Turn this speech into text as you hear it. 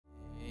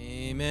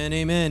Amen,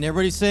 amen.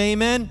 Everybody say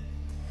amen.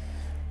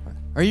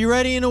 Are you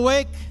ready and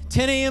awake?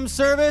 10 a.m.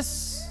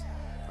 service?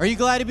 Are you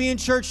glad to be in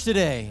church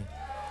today?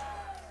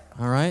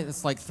 All right,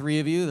 that's like 3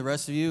 of you. The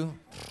rest of you,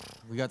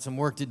 we got some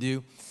work to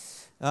do.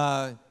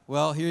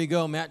 Well, here you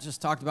go. Matt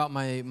just talked about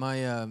my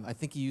I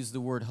think he used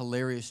the word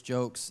hilarious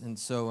jokes. And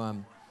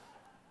so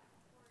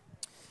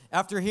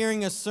after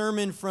hearing a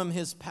sermon from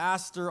his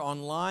pastor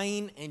on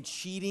lying and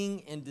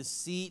cheating and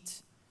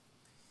deceit,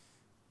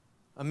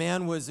 a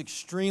man was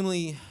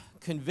extremely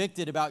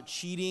convicted about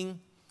cheating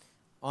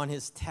on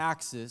his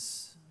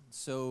taxes.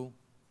 So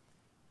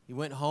he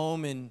went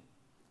home and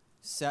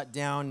sat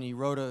down and he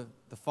wrote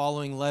the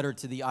following letter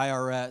to the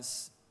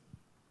IRS.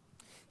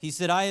 He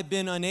said, "I have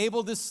been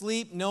unable to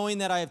sleep knowing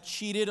that I have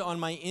cheated on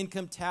my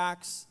income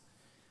tax.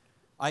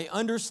 I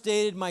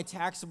understated my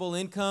taxable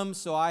income,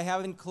 so I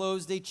have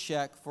enclosed a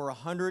check for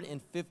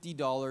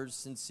 $150.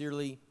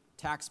 Sincerely,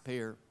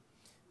 taxpayer.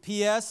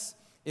 P.S.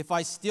 If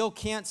I still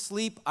can't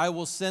sleep, I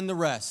will send the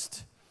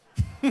rest."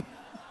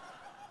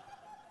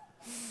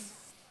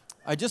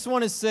 I just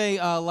want to say,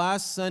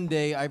 last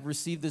Sunday, I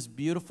received this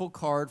beautiful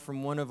card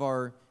from one of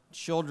our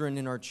children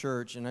in our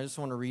church, and I just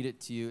want to read it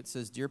to you. It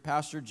says, "Dear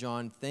Pastor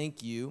John,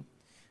 thank you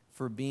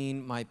for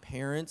being my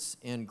parents'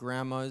 and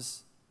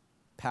grandma's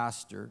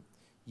pastor.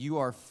 You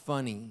are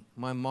funny.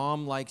 My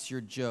mom likes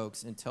your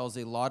jokes and tells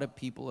a lot of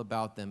people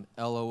about them.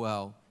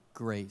 LOL,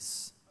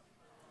 Grace."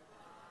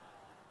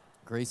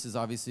 Grace is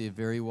obviously a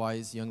very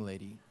wise young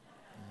lady.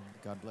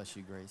 God bless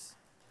you, Grace.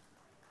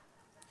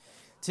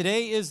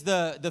 Today is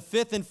the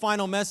fifth and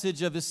final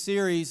message of a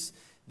series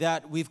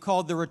that we've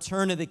called The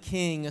Return of the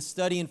King, a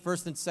study in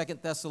 1st and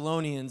 2nd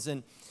Thessalonians.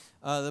 And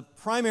the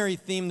primary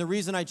theme, the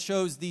reason I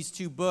chose these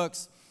two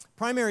books,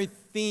 primary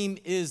theme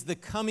is the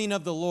coming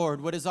of the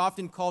Lord, what is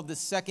often called the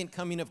second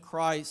coming of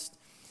Christ.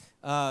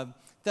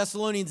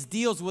 Thessalonians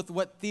deals with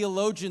what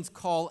theologians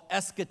call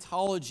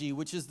eschatology,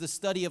 which is the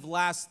study of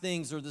last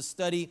things or the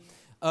study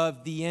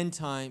of the end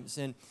times.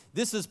 And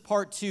this is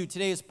part 2.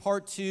 Today is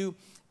part 2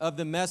 of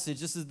the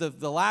message. This is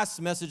the last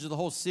message of the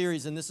whole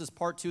series, and this is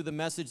part 2 of the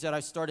message that I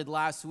started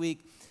last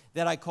week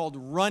that I called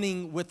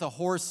Running with the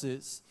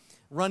Horses.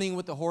 Running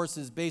with the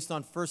Horses, based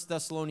on 1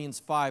 Thessalonians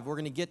 5. We're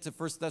going to get to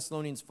 1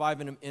 Thessalonians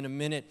 5 in a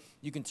minute.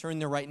 You can turn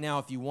there right now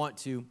if you want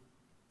to.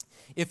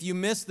 If you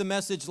missed the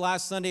message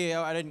last Sunday,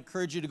 I'd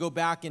encourage you to go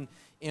back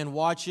and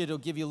watch it. It'll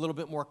give you a little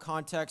bit more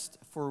context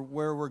for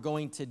where we're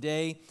going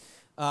today.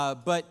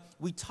 But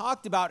we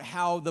talked about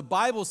how the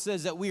Bible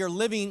says that we are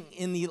living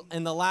in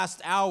the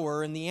last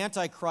hour and the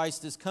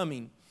Antichrist is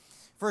coming.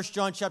 1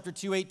 John chapter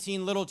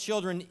 2:18, "Little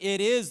children, it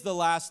is the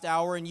last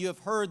hour, and you have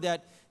heard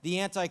that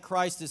the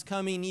Antichrist is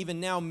coming. Even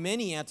now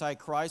many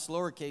Antichrists,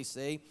 lowercase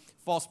a,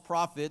 false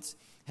prophets,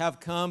 have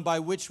come, by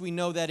which we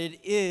know that it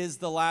is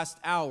the last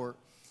hour."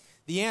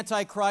 The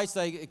Antichrist,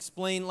 I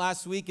explained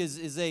last week,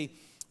 is a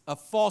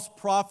false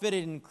prophet,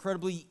 an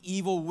incredibly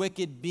evil,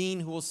 wicked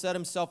being who will set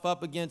himself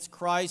up against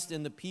Christ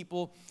and the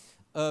people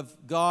of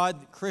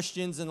God,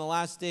 Christians, in the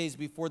last days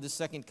before the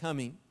second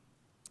coming.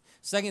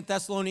 2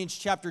 Thessalonians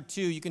chapter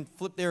 2, you can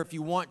flip there if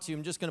you want to.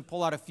 I'm just going to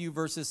pull out a few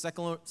verses.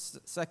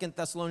 2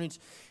 Thessalonians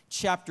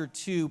chapter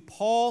 2.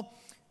 Paul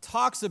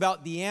talks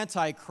about the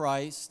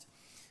Antichrist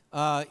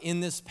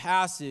in this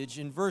passage.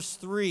 In verse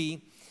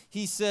 3,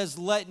 he says,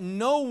 "Let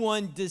no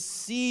one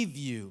deceive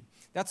you."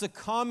 That's a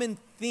common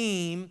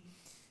theme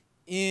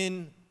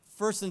in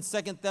 1st and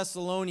 2nd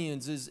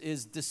Thessalonians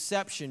is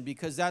deception,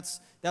 because that's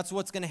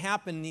what's going to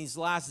happen in these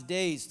last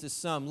days to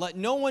some. "Let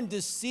no one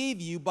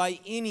deceive you by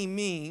any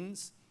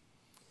means,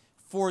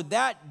 for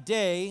that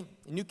day,"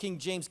 New King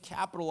James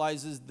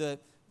capitalizes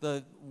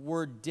the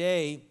word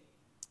day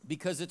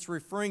because it's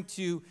referring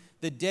to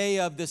the day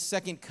of the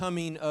second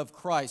coming of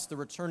Christ, the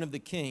return of the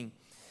King.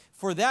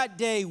 "For that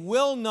day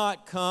will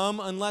not come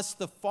unless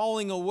the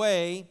falling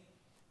away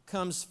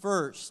comes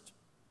first."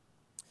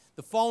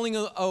 The falling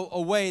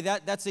away,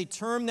 that's a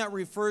term that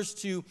refers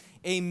to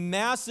a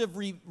massive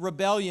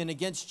rebellion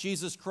against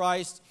Jesus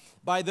Christ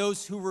by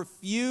those who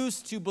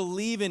refuse to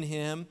believe in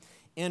him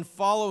and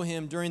follow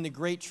him during the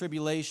Great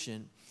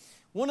Tribulation.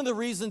 One of the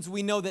reasons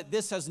we know that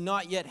this has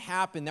not yet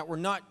happened, that we're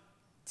not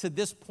to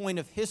this point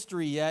of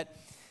history yet,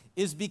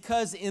 is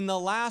because in the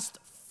last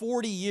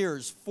 40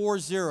 years,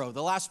 the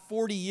last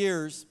 40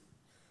 years,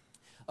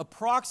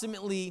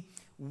 approximately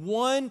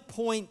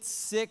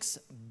 1.6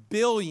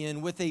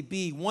 billion, with a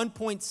B,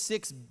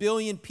 1.6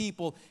 billion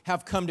people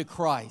have come to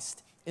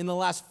Christ in the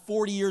last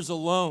 40 years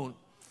alone.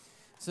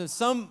 So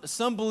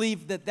some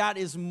believe that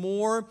is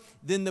more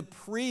than the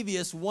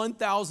previous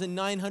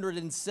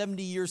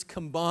 1,970 years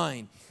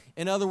combined.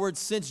 In other words,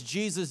 since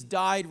Jesus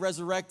died,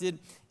 resurrected,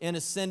 and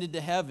ascended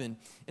to heaven.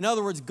 In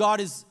other words, God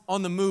is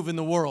on the move in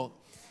the world.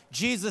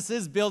 Jesus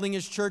is building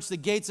his church. The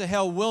gates of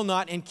hell will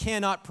not and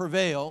cannot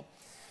prevail.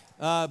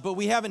 But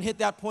we haven't hit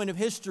that point of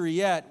history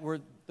yet, where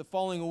the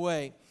falling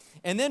away.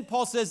 And then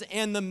Paul says,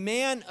 "And the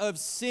man of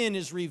sin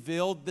is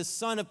revealed, the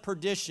son of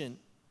perdition."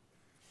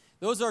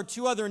 Those are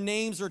two other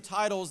names or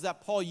titles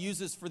that Paul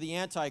uses for the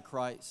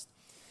Antichrist.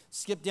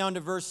 Skip down to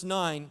verse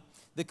 9.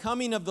 The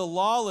coming of the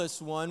lawless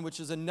one,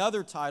 which is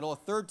another title, a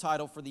third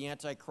title for the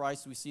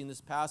Antichrist we see in this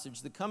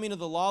passage. The coming of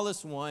the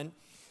lawless one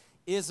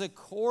is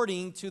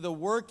according to the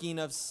working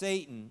of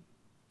Satan,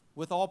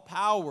 with all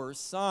power,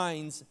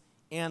 signs,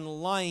 and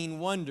lying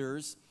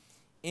wonders,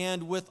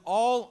 and with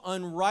all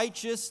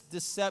unrighteous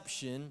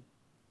deception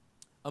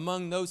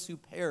among those who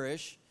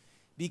perish,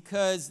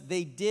 because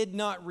they did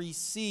not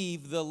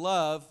receive the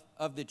love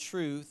of the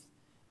truth,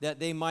 that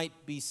they might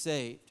be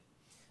saved.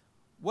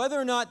 Whether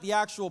or not the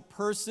actual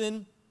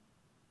person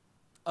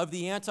of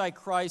the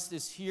Antichrist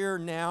is here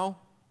now,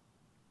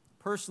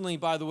 personally,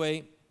 by the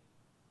way,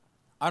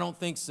 I don't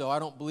think so. I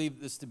don't believe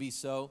this to be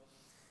so.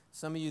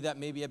 Some of you that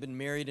maybe have been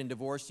married and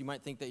divorced, you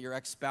might think that your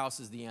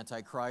ex-spouse is the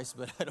Antichrist,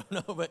 but I don't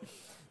know. But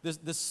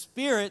the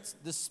spirit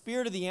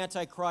of the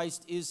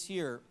Antichrist is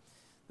here.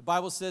 The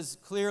Bible says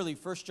clearly,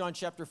 1 John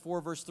chapter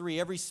 4, verse 3,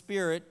 every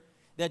spirit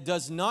that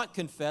does not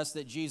confess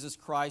that Jesus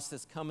Christ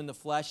has come in the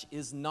flesh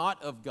is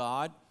not of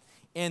God.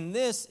 And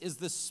this is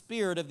the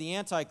spirit of the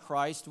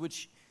Antichrist,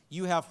 which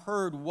you have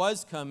heard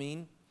was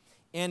coming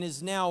and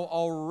is now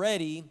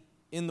already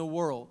in the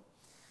world.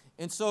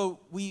 And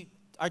so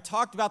I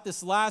talked about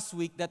this last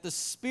week, that the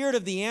spirit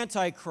of the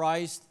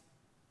Antichrist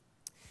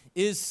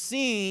is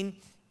seen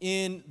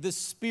in the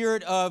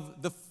spirit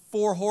of the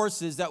four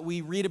horses that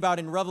we read about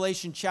in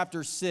Revelation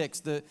chapter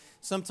 6.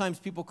 Sometimes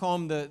people call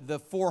them the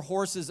four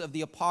horses of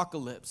the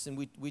apocalypse. And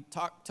we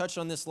touched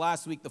on this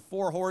last week, the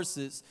four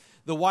horses.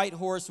 The white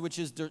horse, which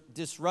is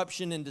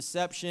disruption and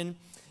deception.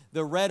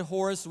 The red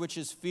horse, which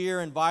is fear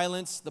and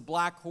violence. The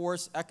black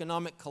horse,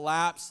 economic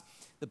collapse.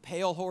 The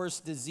pale horse,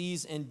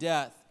 disease and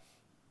death.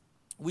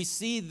 We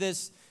see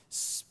this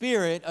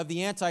spirit of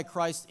the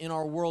Antichrist in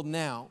our world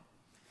now.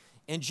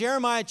 And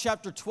Jeremiah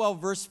chapter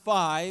 12, verse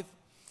 5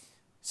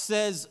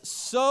 says,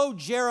 so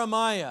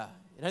Jeremiah,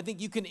 and I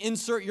think you can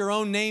insert your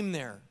own name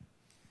there.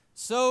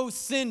 So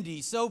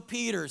Cindy, so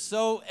Peter,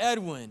 so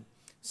Edwin,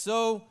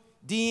 so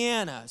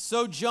Deanna,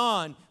 so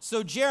John,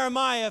 so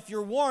Jeremiah, if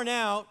you're worn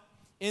out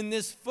in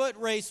this foot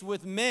race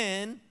with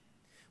men,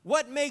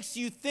 what makes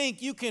you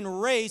think you can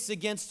race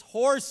against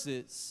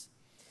horses?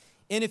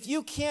 And if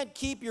you can't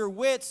keep your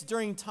wits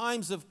during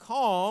times of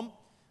calm,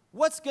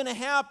 what's going to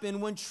happen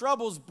when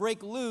troubles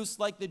break loose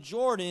like the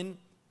Jordan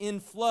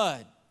in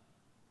flood?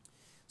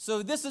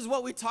 So this is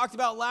what we talked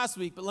about last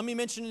week, but let me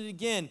mention it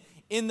again.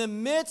 In the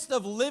midst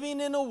of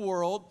living in a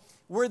world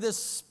where the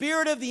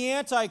spirit of the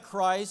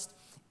Antichrist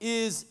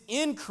is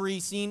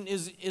increasing,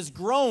 is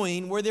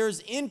growing, where there's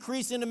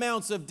increasing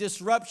amounts of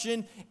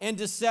disruption and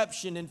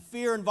deception and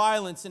fear and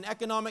violence and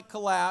economic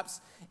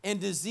collapse and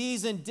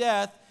disease and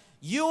death,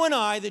 you and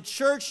I, the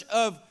church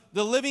of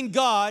the living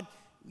God,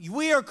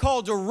 we are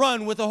called to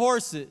run with the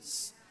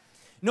horses.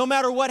 No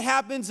matter what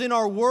happens in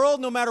our world,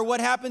 no matter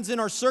what happens in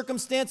our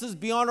circumstances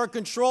beyond our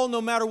control,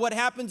 no matter what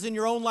happens in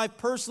your own life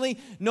personally,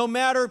 no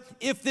matter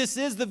if this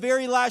is the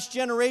very last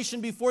generation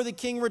before the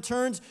King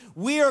returns,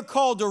 we are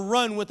called to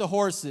run with the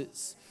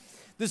horses.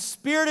 The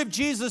Spirit of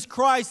Jesus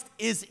Christ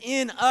is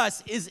in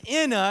us,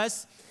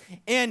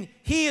 and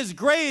He is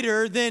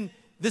greater than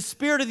the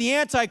spirit of the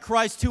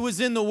Antichrist who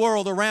is in the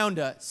world around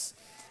us.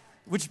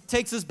 Which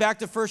takes us back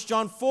to 1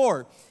 John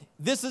 4.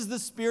 This is the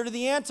spirit of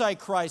the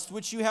Antichrist,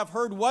 which you have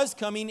heard was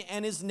coming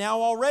and is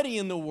now already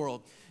in the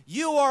world.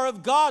 You are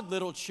of God,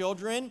 little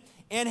children,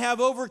 and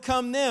have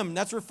overcome them.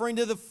 That's referring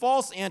to the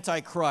false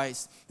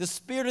Antichrist, the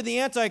spirit of the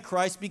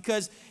Antichrist,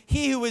 because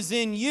he who is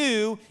in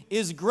you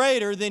is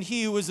greater than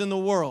he who is in the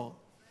world.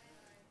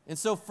 And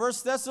so 1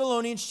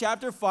 Thessalonians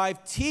chapter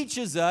 5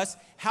 teaches us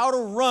how to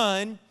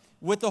run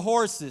with the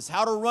horses,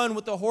 how to run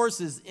with the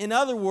horses. In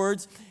other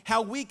words,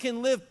 how we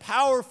can live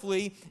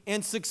powerfully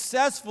and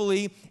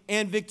successfully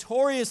and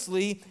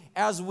victoriously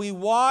as we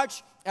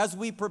watch, as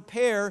we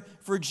prepare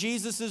for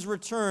Jesus'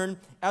 return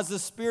as the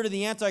spirit of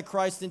the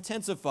Antichrist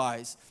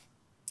intensifies.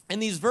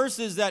 And these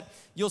verses that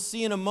you'll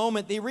see in a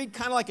moment, they read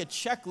kind of like a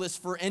checklist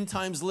for end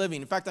times living.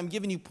 In fact, I'm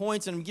giving you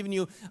points and I'm giving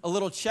you a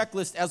little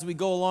checklist as we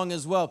go along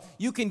as well.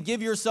 You can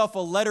give yourself a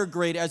letter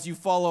grade as you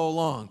follow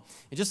along.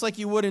 And just like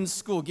you would in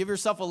school, give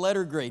yourself a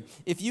letter grade.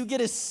 If you get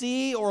a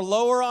C or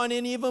lower on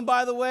any of them,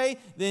 by the way,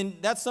 then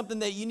that's something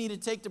that you need to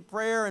take to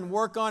prayer and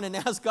work on and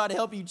ask God to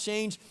help you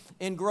change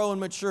and grow and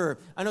mature.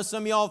 I know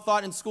some of y'all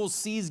thought in school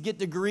C's get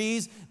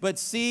degrees, but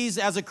C's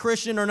as a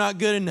Christian are not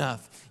good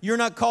enough. You're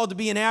not called to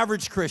be an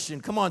average Christian.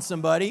 Come on,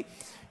 somebody.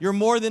 You're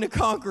more than a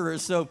conqueror.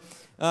 So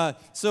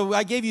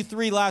I gave you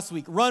 3 last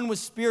week. Run with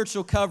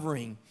spiritual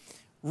covering.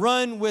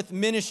 Run with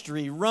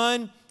ministry.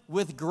 Run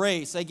with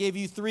grace. I gave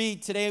you 3.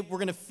 Today we're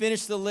going to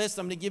finish the list.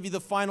 I'm going to give you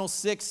the final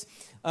 6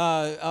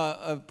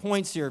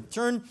 points here.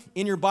 Turn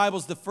in your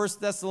Bibles to 1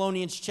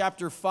 Thessalonians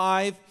chapter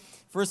 5.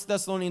 1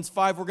 Thessalonians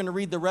 5, we're going to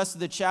read the rest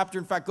of the chapter.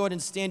 In fact, go ahead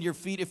and stand to your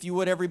feet if you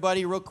would,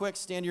 everybody, real quick.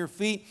 Stand to your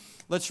feet.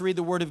 Let's read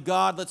the Word of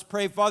God. Let's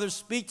pray. Father,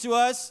 speak to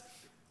us,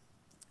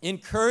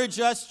 encourage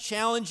us,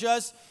 challenge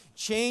us,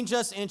 change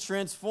us, and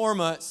transform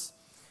us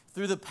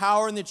through the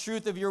power and the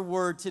truth of your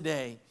Word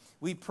today.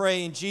 We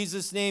pray in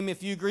Jesus' name.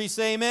 If you agree,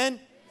 say amen.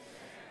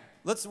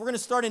 We're going to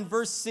start in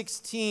verse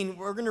 16.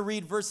 We're going to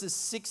read verses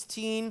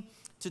 16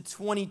 to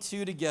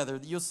 22 together.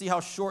 You'll see how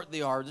short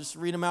they are. Just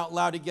read them out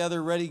loud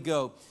together. Ready,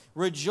 go.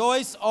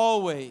 Rejoice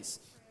always.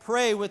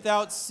 Pray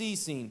without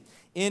ceasing.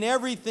 In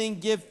everything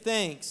give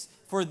thanks,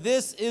 for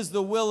this is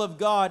the will of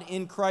God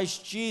in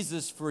Christ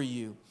Jesus for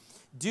you.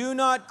 Do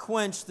not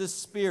quench the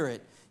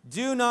Spirit.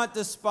 Do not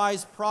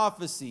despise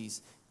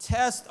prophecies.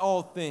 Test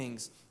all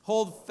things.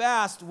 Hold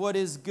fast what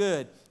is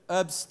good.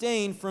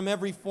 Abstain from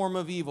every form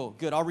of evil.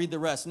 Good, I'll read the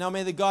rest. Now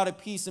may the God of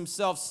peace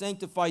himself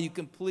sanctify you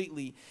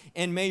completely,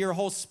 and may your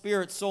whole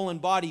spirit, soul,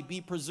 and body be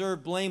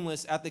preserved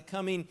blameless at the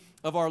coming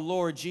of our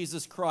Lord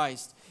Jesus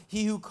Christ.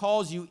 He who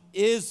calls you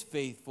is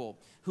faithful,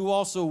 who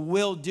also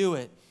will do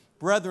it.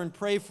 Brethren,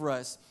 pray for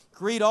us.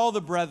 Greet all the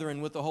brethren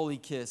with a holy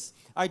kiss.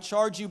 I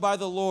charge you by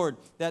the Lord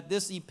that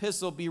this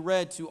epistle be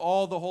read to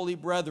all the holy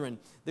brethren.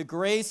 The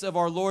grace of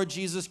our Lord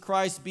Jesus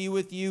Christ be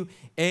with you.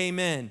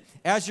 Amen.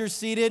 As you're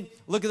seated,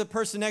 look at the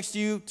person next to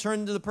you,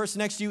 turn to the person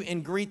next to you,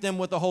 and greet them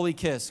with a holy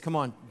kiss. Come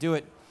on, do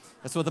it.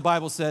 That's what the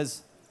Bible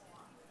says.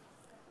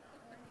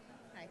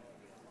 Hi.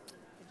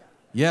 Good job.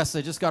 Yes,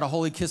 I just got a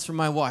holy kiss from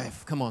my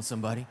wife. Come on,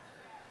 somebody.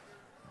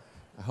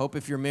 I hope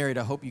if you're married,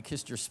 I hope you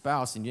kissed your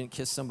spouse and you didn't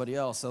kiss somebody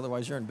else.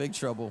 Otherwise, you're in big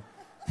trouble.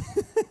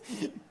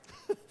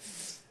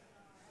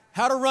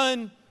 How to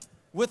run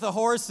with a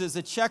horse is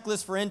a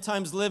checklist for end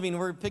times living.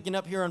 We're picking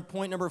up here on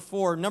point number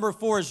 4. Number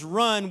 4 is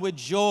run with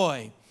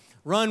joy.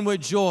 Run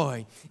with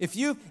joy. If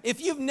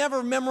you've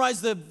never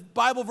memorized the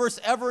Bible verse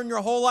ever in your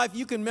whole life,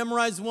 you can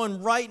memorize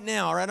one right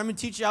now. All right, I'm going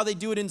to teach you how they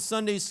do it in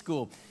Sunday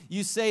school.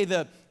 You say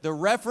the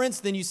reference,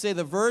 then you say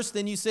the verse,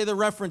 then you say the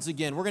reference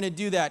again. We're going to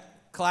do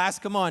that. Class,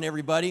 come on,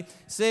 everybody.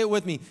 Say it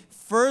with me.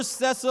 1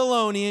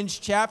 Thessalonians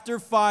chapter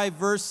 5,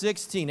 verse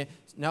 16.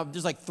 Now,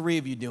 there's like 3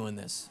 of you doing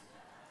this.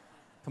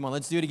 Come on,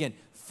 let's do it again.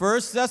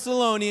 1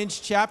 Thessalonians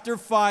chapter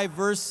 5,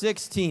 verse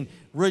 16.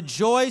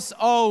 Rejoice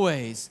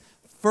always.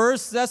 1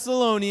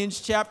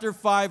 Thessalonians chapter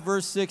 5,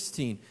 verse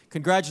 16.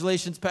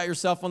 Congratulations, pat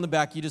yourself on the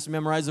back. You just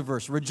memorized a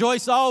verse.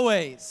 Rejoice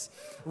always.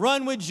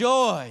 Run with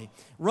joy.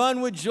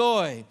 Run with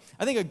joy.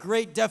 I think a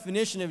great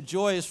definition of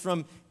joy is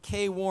from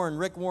Kay Warren,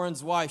 Rick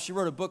Warren's wife. She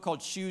wrote a book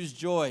called Choose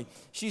Joy.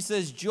 She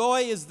says,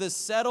 joy is the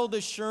settled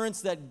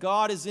assurance that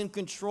God is in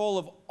control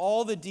of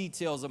all the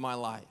details of my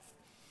life.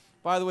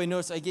 By the way,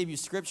 notice I gave you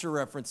scripture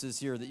references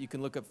here that you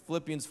can look up.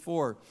 Philippians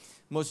 4,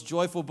 most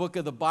joyful book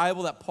of the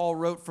Bible that Paul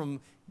wrote from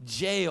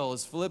jail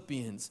is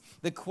Philippians.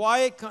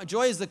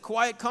 Joy is the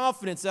quiet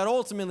confidence that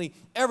ultimately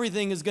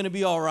everything is going to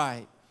be all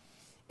right.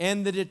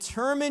 And the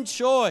determined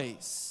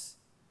choice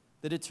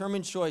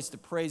to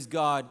praise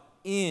God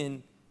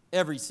in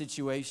every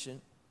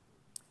situation.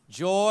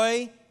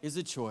 Joy is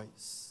a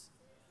choice.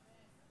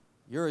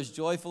 You're as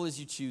joyful as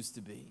you choose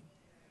to be.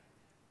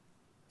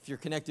 If you're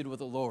connected with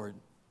the Lord,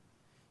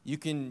 you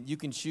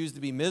can choose to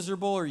be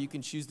miserable or you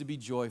can choose to be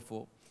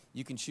joyful.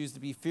 You can choose to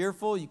be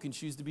fearful, you can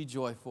choose to be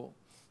joyful.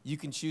 You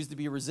can choose to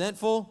be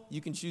resentful, you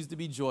can choose to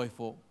be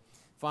joyful.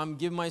 If I'm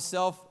giving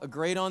myself a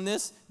grade on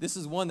this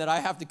is one that I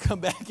have to come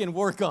back and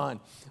work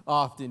on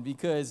often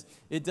because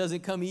it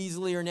doesn't come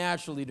easily or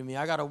naturally to me.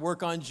 I got to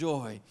work on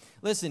joy.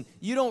 Listen,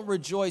 you don't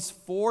rejoice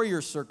for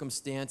your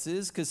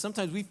circumstances because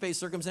sometimes we face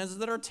circumstances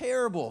that are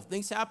terrible.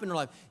 Things happen in our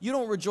life. You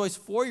don't rejoice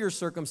for your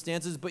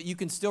circumstances, but you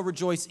can still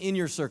rejoice in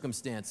your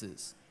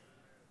circumstances.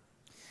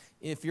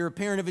 If you're a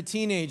parent of a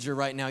teenager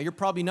right now, you're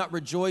probably not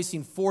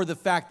rejoicing for the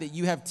fact that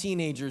you have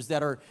teenagers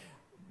that are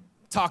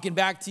talking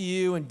back to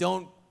you and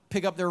don't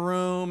pick up their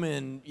room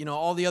and,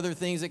 all the other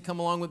things that come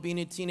along with being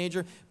a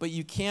teenager, but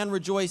you can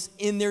rejoice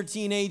in their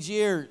teenage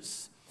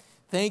years.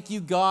 Thank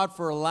you, God,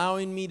 for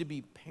allowing me to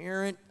be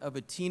parent of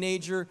a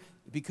teenager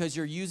because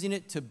you're using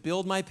it to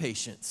build my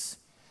patience.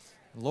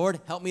 Lord,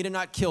 help me to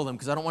not kill them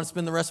because I don't want to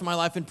spend the rest of my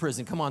life in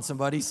prison. Come on,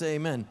 somebody, say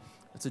amen.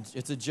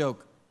 It's a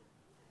joke.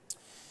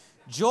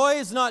 Joy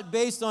is not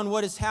based on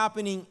what is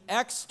happening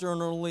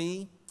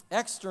externally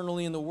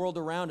in the world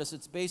around us.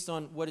 It's based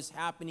on what is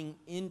happening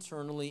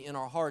internally in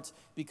our hearts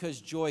because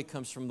joy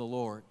comes from the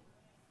Lord.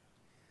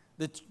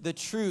 The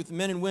truth,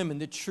 men and women,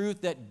 the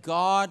truth that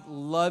God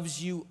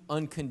loves you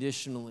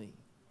unconditionally.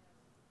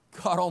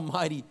 God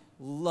Almighty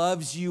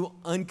loves you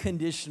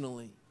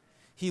unconditionally.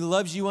 He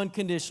loves you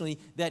unconditionally,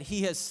 that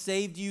He has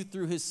saved you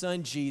through His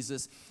Son,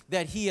 Jesus,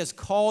 that He has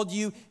called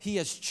you, He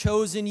has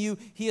chosen you,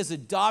 He has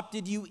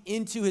adopted you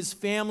into His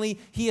family,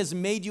 He has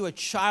made you a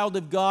child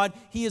of God,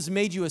 He has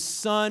made you a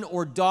son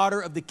or daughter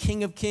of the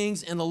King of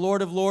Kings and the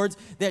Lord of Lords,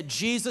 that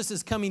Jesus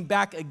is coming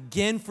back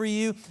again for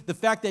you, the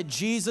fact that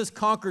Jesus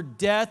conquered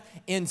death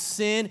and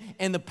sin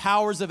and the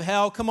powers of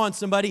hell. Come on,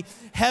 somebody.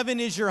 Heaven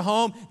is your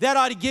home. That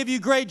ought to give you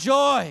great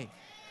joy.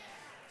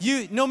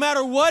 No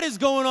matter what is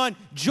going on,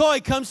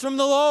 joy comes from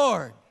the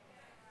Lord.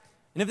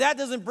 And if that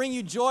doesn't bring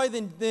you joy,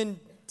 then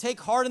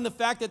take heart in the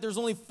fact that there's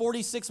only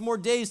 46 more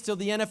days till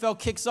the NFL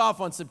kicks off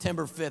on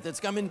September 5th. It's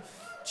coming.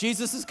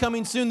 Jesus is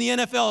coming soon. The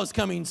NFL is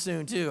coming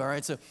soon too, all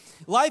right? So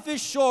life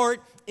is short.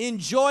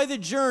 Enjoy the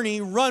journey.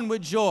 Run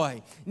with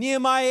joy.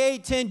 Nehemiah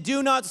 8:10,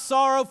 do not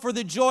sorrow, for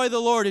the joy of the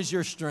Lord is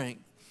your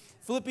strength.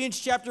 Philippians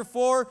chapter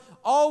 4,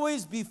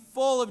 always be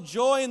full of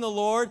joy in the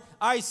Lord.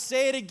 I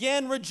say it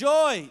again,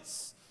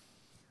 rejoice.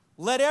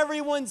 Let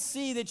everyone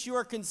see that you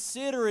are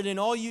considerate in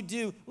all you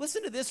do.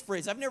 Listen to this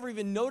phrase. I've never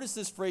even noticed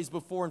this phrase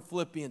before in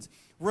Philippians.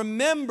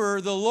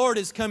 Remember, the Lord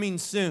is coming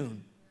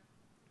soon.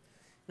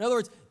 In other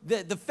words,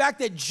 the fact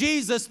that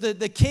Jesus,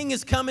 the King,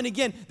 is coming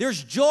again,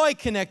 there's joy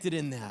connected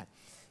in that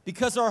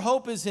because our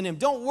hope is in him.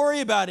 Don't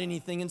worry about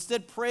anything.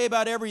 Instead, pray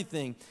about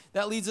everything.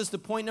 That leads us to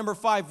point number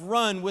 5,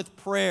 run with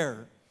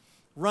prayer.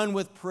 Run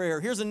with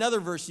prayer. Here's another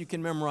verse you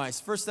can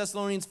memorize. 1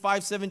 Thessalonians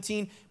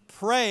 5:17,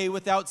 pray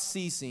without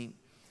ceasing.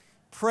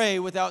 Pray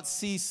without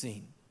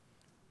ceasing.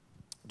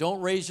 Don't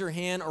raise your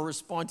hand or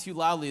respond too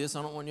loudly. I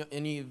don't want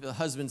any of the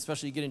husbands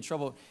especially get in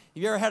trouble. Have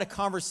you ever had a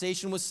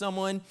conversation with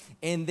someone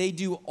and they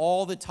do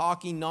all the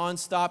talking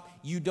nonstop?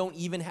 You don't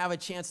even have a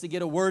chance to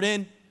get a word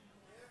in?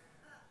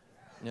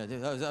 No,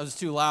 that was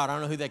too loud. I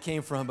don't know who that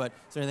came from, but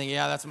so anything,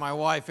 yeah, that's my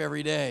wife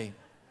every day.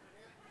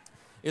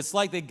 It's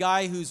like the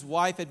guy whose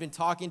wife had been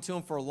talking to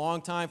him for a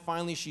long time.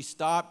 Finally, she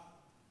stopped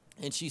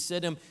and she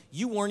said to him,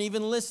 you weren't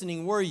even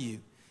listening, were you?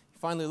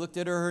 Finally looked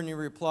at her and he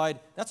replied,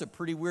 that's a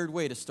pretty weird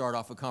way to start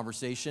off a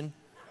conversation.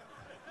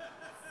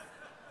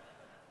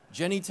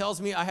 Jenny tells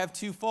me I have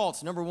 2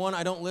 faults. Number 1,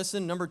 I don't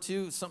listen. Number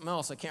 2, something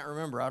else. I can't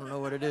remember. I don't know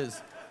what it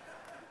is.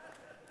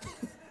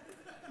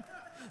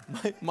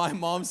 my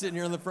mom's sitting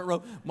here in the front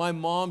row. My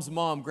mom's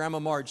mom, Grandma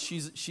Marge,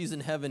 she's in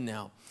heaven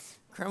now.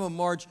 Grandma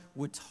Marge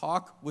would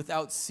talk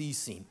without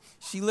ceasing.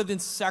 She lived in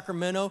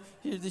Sacramento.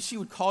 She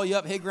would call you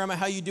up, hey, Grandma,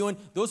 how you doing?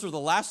 Those were the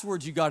last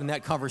words you got in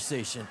that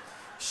conversation.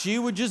 She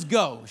would just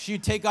go.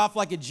 She'd take off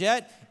like a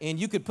jet, and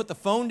you could put the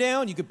phone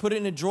down. You could put it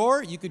in a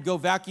drawer. You could go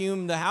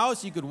vacuum the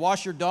house. You could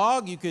wash your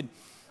dog. You could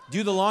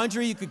do the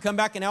laundry. You could come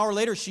back an hour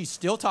later. She's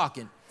still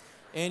talking.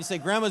 And you say,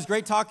 Grandma's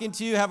great talking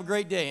to you. Have a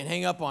great day, and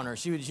hang up on her.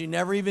 She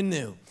never even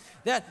knew.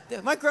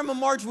 My Grandma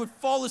Marge would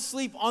fall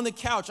asleep on the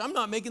couch. I'm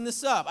not making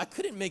this up. I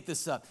couldn't make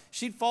this up.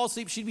 She'd fall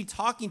asleep. She'd be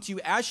talking to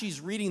you as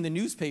she's reading the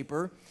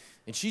newspaper,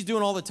 and she's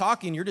doing all the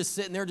talking. You're just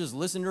sitting there just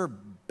listening to her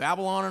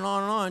babble on and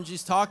on and on.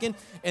 She's talking,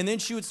 and then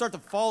she would start to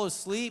fall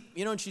asleep,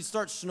 and she'd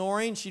start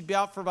snoring. She'd be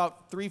out for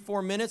about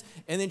 3-4 minutes,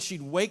 and then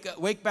she'd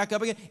wake back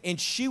up again,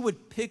 and she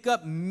would pick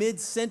up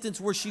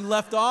mid-sentence where she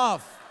left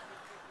off.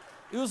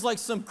 It was like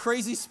some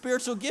crazy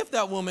spiritual gift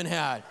that woman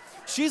had.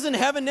 She's in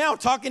heaven now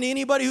talking to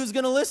anybody who's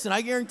going to listen.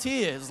 I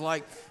guarantee you. It's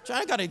like,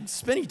 I got to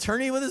spend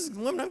eternity with this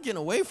woman. I'm getting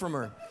away from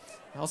her.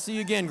 I'll see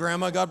you again,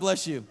 Grandma. God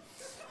bless you.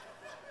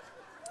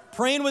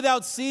 Praying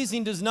without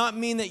ceasing does not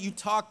mean that you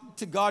talk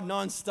to God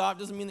nonstop. It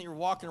doesn't mean that you're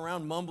walking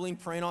around mumbling,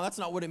 praying. That's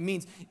not what it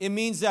means. It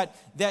means that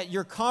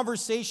your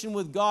conversation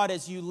with God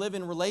as you live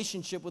in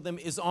relationship with him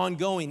is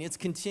ongoing. It's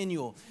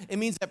continual. It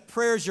means that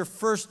prayer is your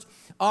first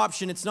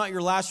option. It's not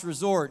your last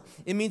resort.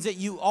 It means that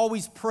you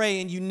always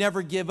pray and you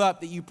never give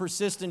up, that you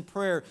persist in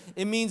prayer.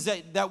 It means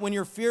that when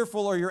you're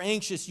fearful or you're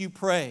anxious, you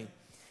pray.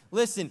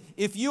 Listen,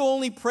 if you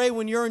only pray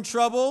when you're in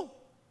trouble,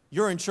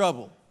 you're in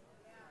trouble.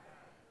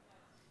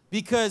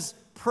 Because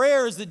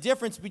prayer is the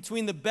difference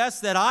between the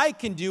best that I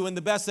can do and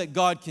the best that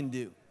God can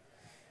do.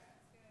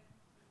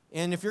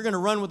 And if you're going to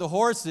run with the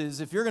horses,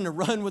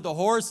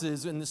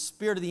 in the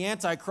spirit of the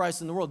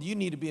Antichrist in the world, you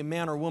need to be a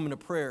man or woman of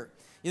prayer.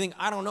 You think,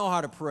 I don't know how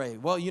to pray.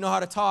 Well, you know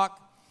how to talk.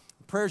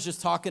 Prayer is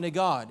just talking to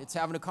God. It's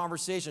having a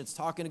conversation. It's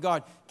talking to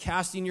God,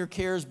 casting your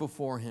cares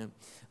before him.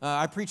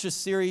 I preached a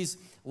series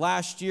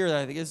last year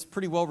that I think is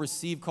pretty well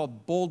received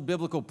called Bold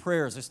Biblical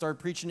Prayers. I started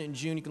preaching it in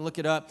June. You can look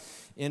it up.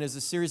 And as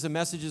a series of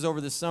messages over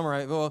the summer.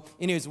 I'm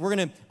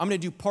going to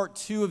do part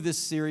 2 of this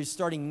series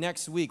starting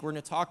next week. We're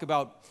going to talk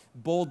about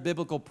bold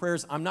biblical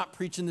prayers. I'm not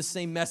preaching the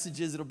same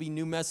messages. It'll be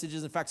new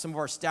messages. In fact, some of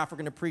our staff are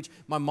going to preach.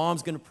 My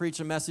mom's going to preach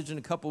a message in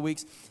a couple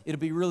weeks.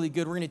 It'll be really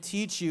good. We're going to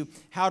teach you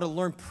how to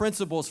learn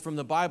principles from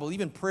the Bible,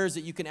 even prayers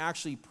that you can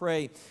actually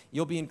pray.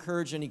 You'll be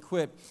encouraged and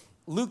equipped.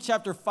 Luke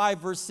chapter 5,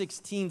 verse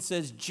 16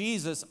 says,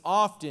 Jesus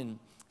often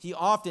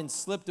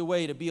slipped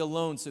away to be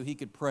alone so he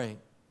could pray.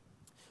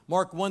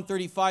 Mark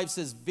 1:35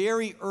 says,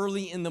 very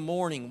early in the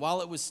morning,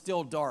 while it was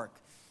still dark.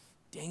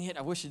 Dang it,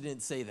 I wish it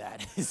didn't say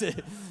that.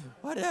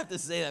 Why did I have to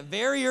say that?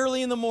 Very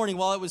early in the morning,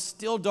 while it was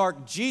still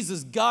dark,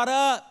 Jesus got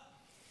up.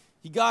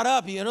 He got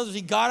up.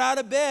 He got out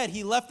of bed.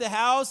 He left the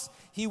house.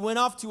 He went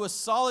off to a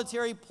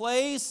solitary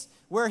place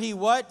where he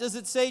what does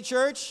it say,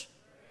 church?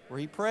 Where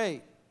he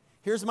prayed.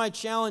 Here's my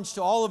challenge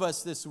to all of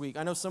us this week.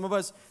 I know some of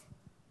us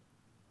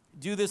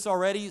do this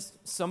already.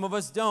 Some of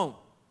us don't.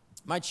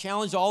 My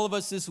challenge to all of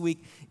us this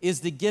week is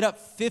to get up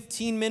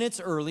 15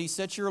 minutes early.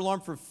 Set your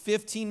alarm for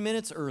 15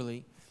 minutes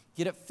early.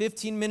 Get up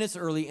 15 minutes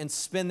early and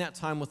spend that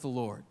time with the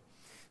Lord.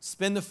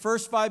 Spend the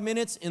first 5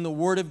 minutes in the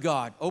Word of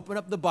God. Open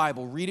up the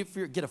Bible. Read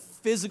it get a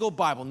physical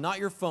Bible, not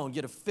your phone.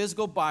 Get a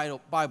physical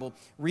Bible.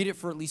 Read it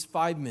for at least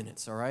 5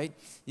 minutes, all right?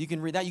 You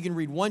can read that. You can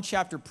read one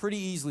chapter pretty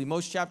easily,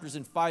 most chapters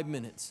in 5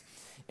 minutes.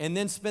 And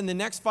then spend the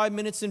next 5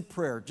 minutes in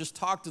prayer. Just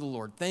talk to the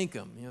Lord. Thank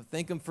him.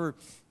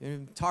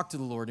 Talk to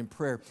the Lord in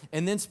prayer.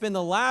 And then spend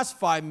the last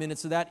 5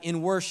 minutes of that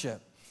in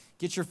worship.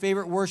 Get your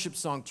favorite worship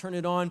song, turn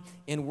it on,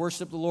 and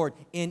worship the Lord.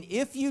 And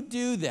if you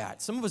do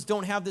that, some of us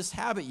don't have this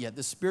habit yet,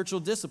 the spiritual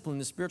discipline,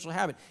 the spiritual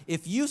habit.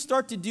 If you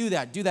start to do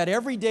that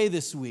every day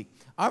this week.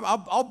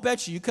 I'll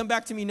bet you come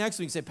back to me next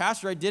week and say,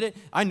 Pastor, I did it.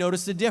 I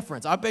noticed a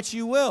difference. I bet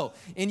you will.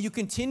 And you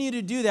continue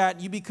to do that.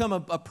 You become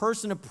a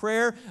person of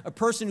prayer, a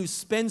person who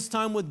spends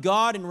time with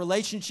God in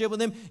relationship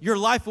with Him. Your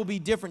life will be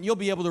different. You'll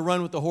be able to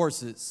run with the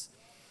horses.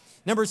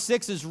 Number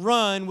 6 is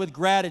run with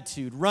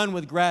gratitude. Run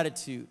with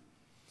gratitude.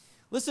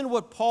 Listen to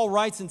what Paul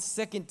writes in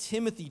 2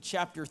 Timothy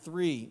chapter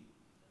 3.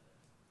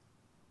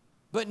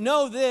 But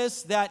know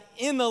this, that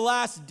in the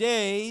last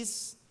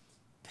days,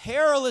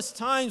 perilous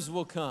times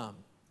will come.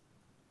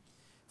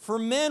 For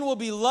men will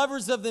be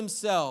lovers of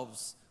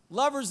themselves,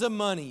 lovers of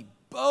money,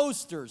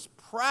 boasters,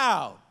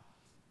 proud,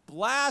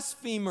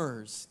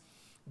 blasphemers,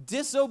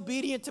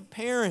 disobedient to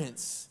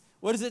parents.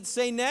 What does it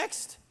say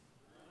next?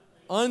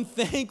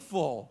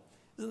 Unthankful.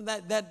 Isn't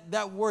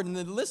that word, and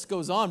the list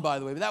goes on, by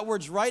the way, but that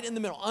word's right in the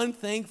middle,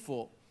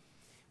 unthankful,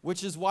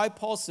 which is why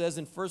Paul says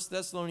in 1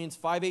 Thessalonians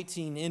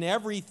 5:18, in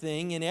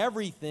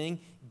everything,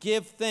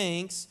 give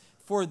thanks,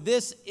 for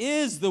this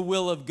is the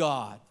will of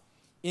God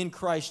in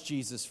Christ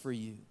Jesus for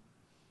you.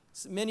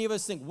 So many of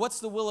us think,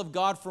 what's the will of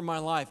God for my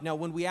life? Now,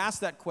 when we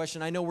ask that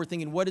question, I know we're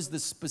thinking, what is the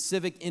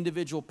specific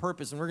individual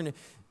purpose? And we're going to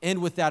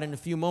end with that in a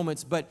few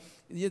moments. But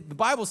the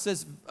Bible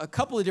says a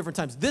couple of different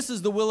times, this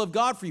is the will of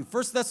God for you.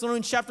 1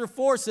 Thessalonians chapter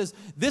 4 says,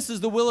 this is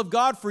the will of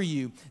God for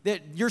you,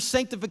 that your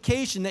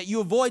sanctification, that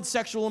you avoid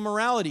sexual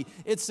immorality.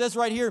 It says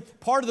right here,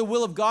 part of the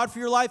will of God for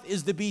your life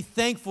is to be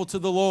thankful to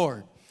the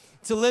Lord,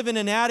 to live in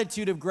an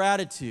attitude of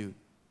gratitude.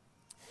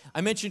 I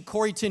mentioned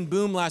Corrie ten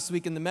Boom last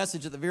week in the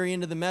message, at the very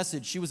end of the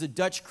message. She was a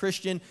Dutch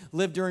Christian,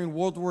 lived during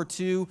World War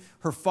II.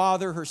 Her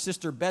father, her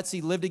sister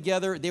Betsy lived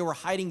together. They were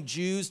hiding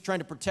Jews, trying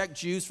to protect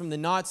Jews from the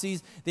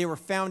Nazis. They were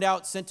found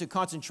out, sent to a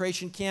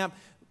concentration camp.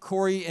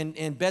 Corrie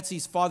and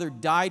Betsy's father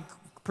died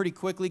pretty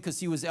quickly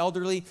because he was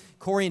elderly.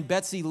 Corrie and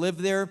Betsy lived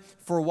there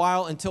for a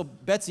while until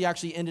Betsy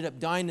actually ended up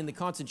dying in the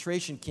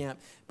concentration camp.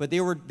 But they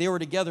were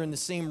together in the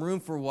same room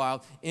for a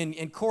while.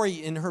 And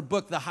Corrie, in her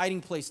book, The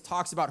Hiding Place,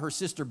 talks about her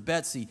sister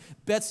Betsy.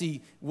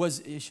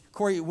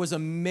 Corrie was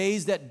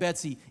amazed at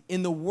Betsy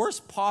in the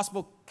worst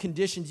possible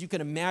conditions you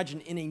can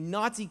imagine in a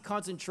Nazi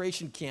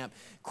concentration camp.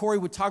 Corrie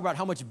would talk about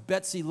how much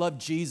Betsy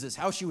loved Jesus,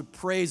 how she would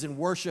praise and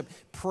worship,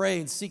 pray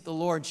and seek the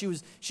Lord.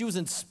 And she was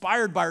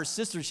inspired by her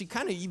sister. She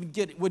kind of even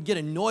would get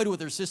annoyed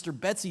with her sister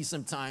Betsy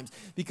sometimes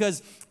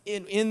because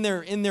in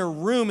their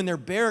room, in their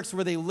barracks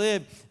where they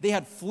lived, they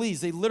had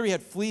fleas. They literally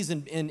had fleas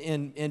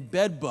and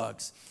bed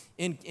bugs.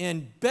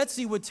 And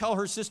Betsy would tell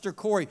her sister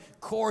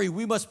Corrie,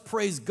 we must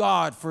praise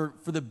God for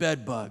the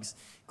bed bugs.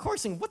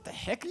 Corrie's saying, what the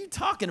heck are you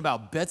talking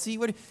about, Betsy?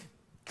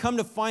 Come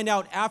to find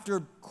out,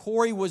 after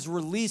Corrie was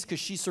released because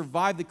she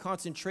survived the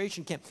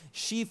concentration camp,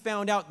 she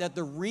found out that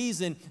the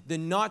reason the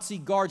Nazi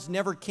guards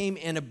never came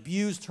and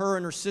abused her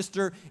and her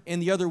sister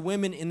and the other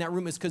women in that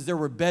room is because there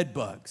were bed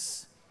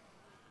bugs.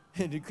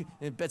 And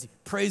Betsy,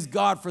 praise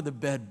God for the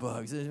bed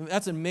bugs.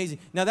 That's amazing.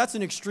 Now, that's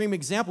an extreme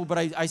example, but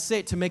I say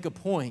it to make a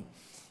point.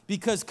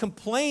 Because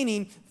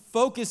complaining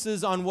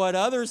focuses on what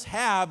others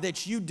have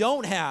that you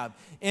don't have.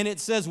 And it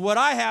says, what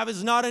I have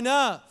is not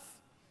enough.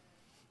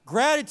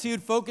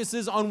 Gratitude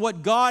focuses on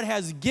what God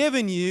has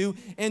given you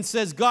and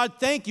says, God,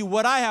 thank you.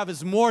 What I have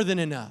is more than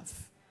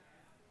enough.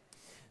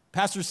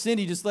 Pastor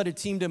Cindy just led a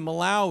team to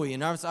Malawi,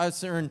 and I was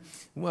hearing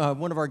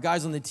one of our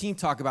guys on the team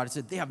talk about it.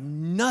 Said they have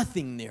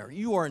nothing there.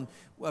 You are in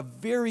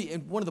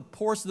one of the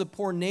poorest of the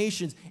poor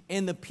nations,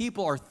 and the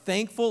people are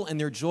thankful and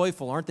they're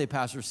joyful, aren't they,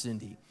 Pastor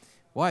Cindy?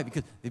 Why?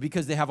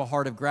 Because they have a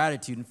heart of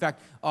gratitude. In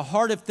fact, a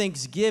heart of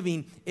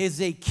thanksgiving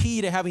is a key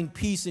to having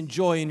peace and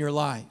joy in your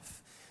life.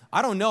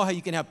 I don't know how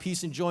you can have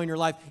peace and joy in your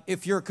life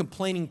if you're a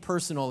complaining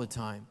person all the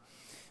time.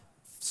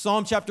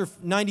 Psalm chapter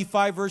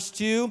 95, verse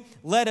 2,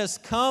 let us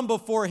come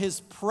before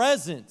His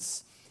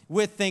presence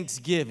with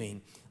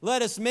thanksgiving.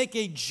 Let us make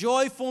a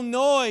joyful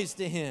noise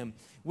to Him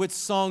with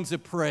songs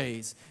of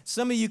praise.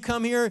 Some of you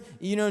come here,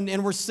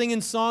 and we're singing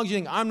songs. You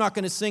think, I'm not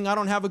going to sing. I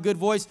don't have a good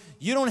voice.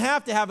 You don't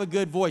have to have a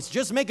good voice.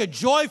 Just make a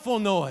joyful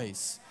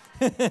noise.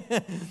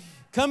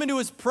 Come into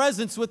His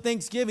presence with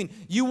thanksgiving.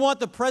 You want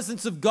the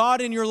presence of God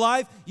in your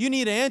life? You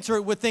need to enter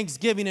it with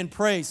thanksgiving and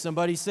praise.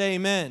 Somebody say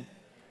amen.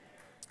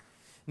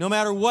 No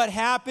matter what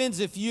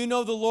happens, if you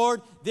know the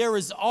Lord, there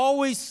is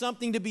always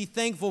something to be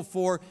thankful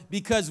for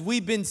because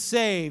we've been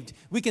saved.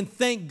 We can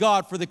thank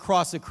God for the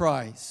cross of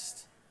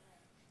Christ.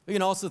 We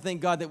can also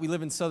thank God that we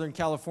live in Southern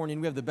California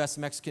and we have the best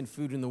Mexican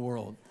food in the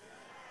world.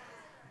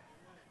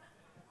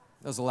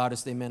 That was the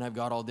loudest amen I've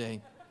got all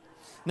day.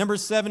 Number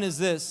 7 is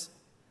this.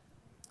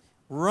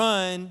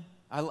 Run.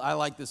 I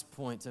like this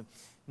point.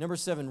 Number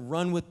 7,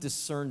 run with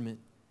discernment.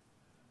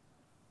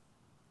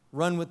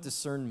 Run with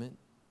discernment.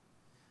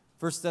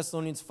 1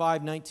 Thessalonians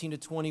 5, 19 to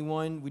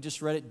 21, we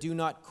just read it. Do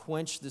not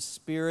quench the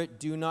spirit.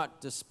 Do not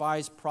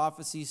despise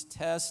prophecies.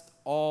 Test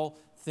all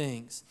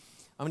things.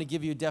 I'm going to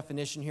give you a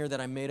definition here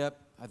that I made up.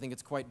 I think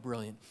it's quite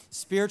brilliant.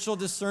 Spiritual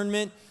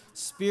discernment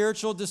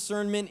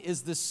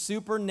is the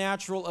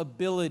supernatural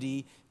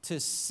ability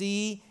to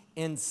see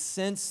and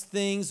sense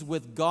things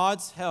with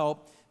God's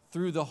help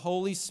through the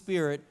Holy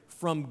Spirit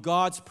from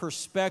God's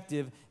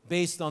perspective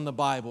based on the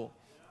Bible.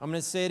 I'm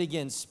going to say it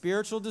again.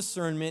 Spiritual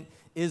discernment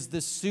is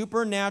the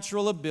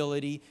supernatural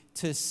ability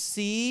to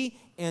see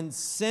and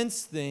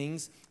sense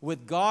things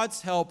with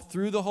God's help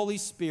through the Holy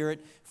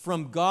Spirit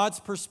from God's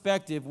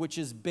perspective, which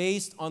is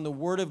based on the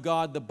Word of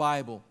God, the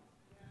Bible.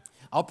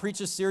 I'll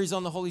preach a series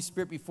on the Holy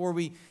Spirit before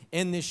we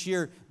end this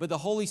year, but the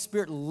Holy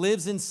Spirit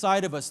lives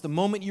inside of us. The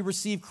moment you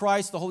receive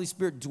Christ, the Holy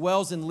Spirit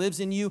dwells and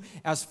lives in you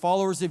as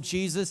followers of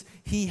Jesus.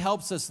 He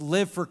helps us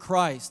live for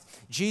Christ.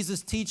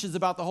 Jesus teaches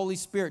about the Holy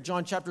Spirit,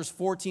 John chapters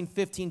 14,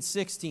 15,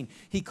 16.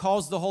 He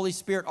calls the Holy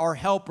Spirit our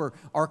helper,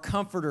 our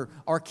comforter,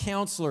 our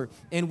counselor.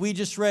 And we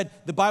just read,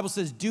 the Bible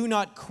says, do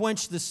not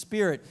quench the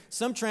Spirit.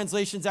 Some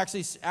translations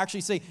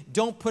actually say,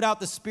 don't put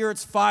out the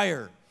Spirit's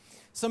fire.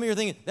 Some of you are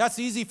thinking, that's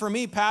easy for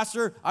me,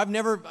 Pastor.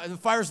 The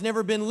fire's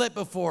never been lit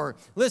before.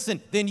 Listen,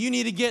 then you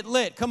need to get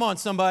lit. Come on,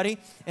 somebody.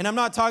 And I'm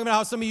not talking about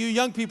how some of you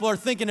young people are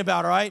thinking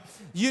about, all right?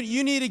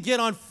 You need to get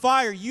on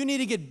fire. You need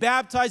to get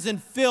baptized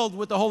and filled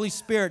with the Holy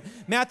Spirit.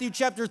 Matthew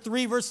chapter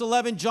 3, verse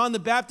 11, John the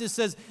Baptist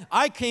says,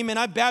 I came and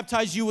I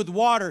baptized you with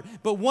water,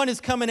 but one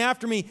is coming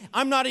after me.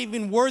 I'm not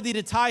even worthy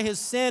to tie his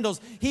sandals.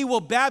 He will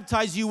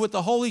baptize you with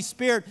the Holy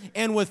Spirit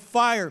and with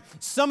fire.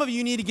 Some of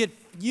you need to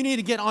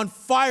get on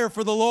fire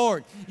for the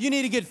Lord. You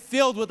need to get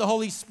filled with the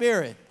Holy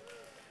Spirit.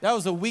 That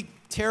was a weak,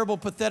 terrible,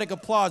 pathetic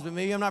applause, but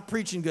maybe I'm not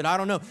preaching good. I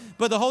don't know.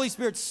 But the Holy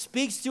Spirit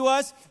speaks to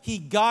us. He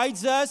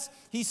guides us.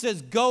 He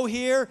says, go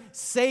here,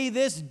 say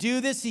this,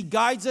 do this. He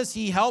guides us.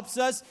 He helps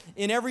us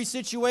in every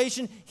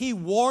situation. He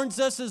warns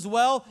us as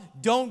well.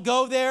 Don't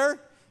go there.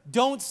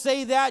 Don't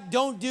say that.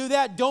 Don't do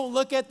that. Don't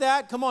look at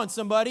that. Come on,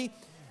 somebody.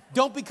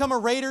 Don't become a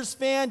Raiders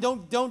fan.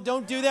 Don't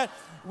do that.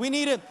 We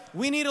need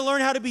to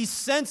learn how to be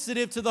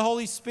sensitive to the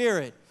Holy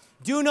Spirit.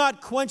 Do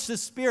not quench the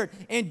Spirit,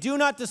 and do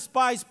not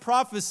despise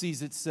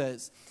prophecies, it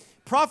says.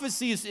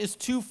 Prophecy is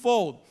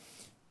twofold.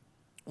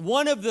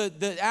 One of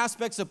the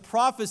aspects of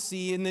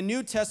prophecy in the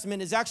New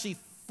Testament is actually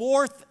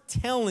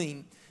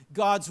forthtelling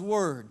God's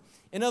Word.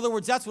 In other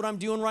words, that's what I'm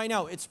doing right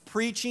now. It's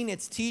preaching,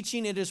 it's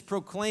teaching, it is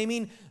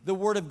proclaiming the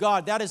Word of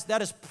God. That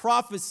is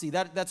prophecy.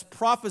 That's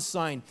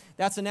prophesying.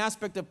 That's an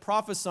aspect of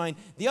prophesying.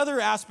 The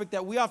other aspect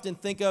that we often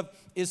think of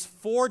is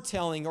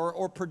foretelling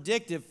or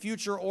predictive,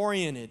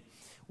 future-oriented.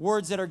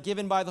 Words that are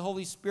given by the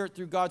Holy Spirit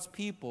through God's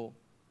people.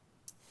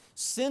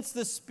 Since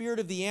the spirit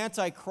of the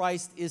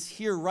Antichrist is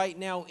here right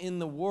now in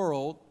the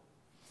world,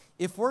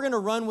 if we're going to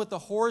run with the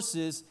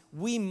horses,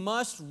 we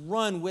must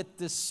run with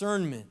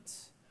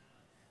discernment.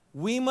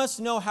 We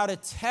must know how to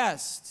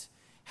test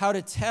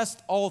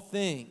all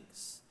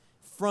things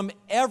from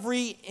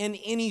every and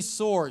any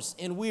source.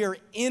 And we are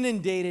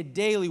inundated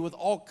daily with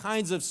all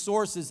kinds of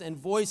sources and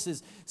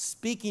voices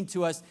speaking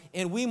to us.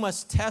 And we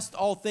must test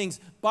all things,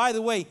 by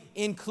the way,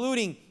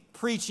 including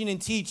preaching and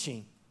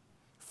teaching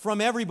from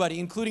everybody,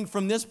 including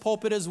from this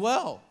pulpit as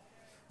well.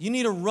 You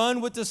need to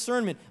run with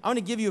discernment. I'm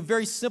going to give you a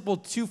very simple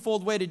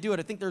twofold way to do it.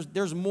 I think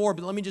there's more,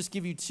 but let me just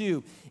give you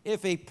two.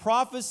 If a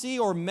prophecy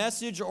or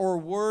message or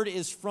word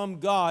is from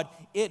God,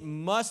 it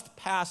must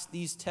pass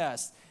these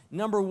tests.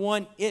 Number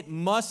one, it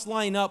must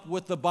line up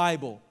with the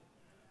Bible.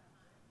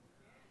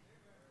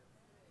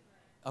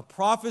 A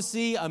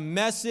prophecy, a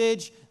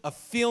message, a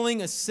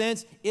feeling, a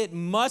sense, it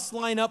must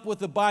line up with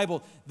the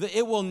Bible.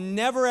 It will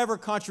never, ever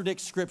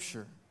contradict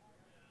Scripture.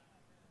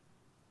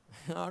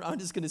 I'm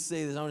just going to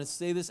say this. I'm going to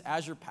say this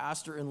as your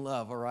pastor in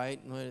love, all right?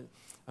 I'm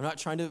not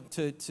trying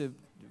to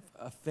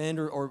offend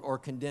or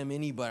condemn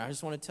anybody. I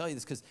just want to tell you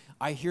this because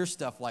I hear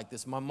stuff like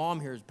this. My mom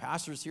hears,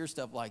 pastors hear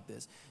stuff like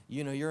this.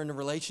 You know, you're in a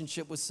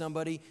relationship with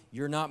somebody,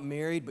 you're not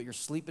married, but you're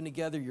sleeping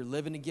together, you're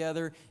living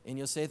together, and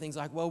you'll say things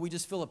like, well, we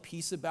just feel a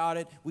peace about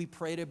it. We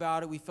prayed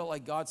about it. We felt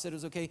like God said it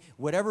was okay.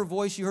 Whatever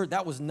voice you heard,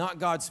 that was not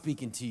God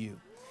speaking to you.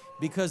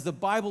 Because the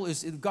Bible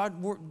is, the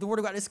Word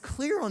of God is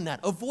clear on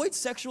that. Avoid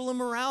sexual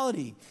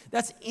immorality.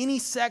 That's any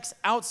sex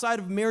outside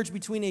of marriage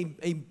between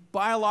a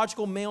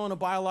biological male and a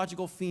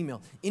biological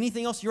female.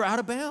 Anything else, you're out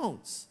of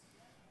bounds.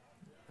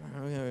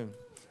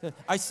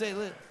 I say,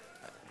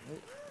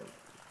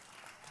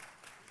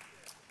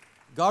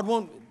 God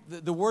won't,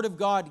 the Word of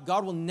God,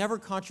 God will never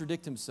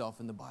contradict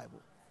Himself in the Bible.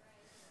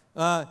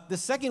 The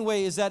second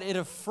way is that it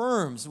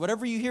affirms.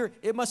 Whatever you hear,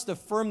 it must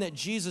affirm that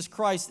Jesus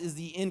Christ is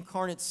the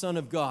incarnate Son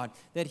of God,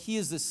 that He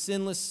is the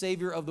sinless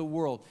Savior of the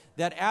world,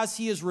 that as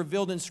He is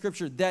revealed in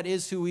Scripture, that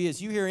is who He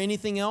is. You hear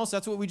anything else?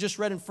 That's what we just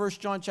read in 1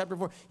 John chapter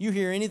 4. You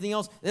hear anything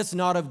else? That's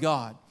not of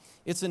God.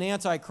 It's an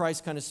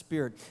antichrist kind of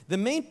spirit. The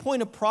main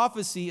point of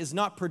prophecy is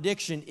not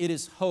prediction, it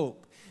is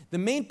hope. The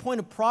main point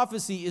of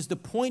prophecy is to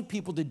point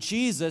people to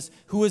Jesus,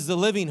 who is the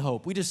living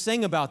hope. We just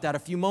sang about that a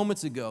few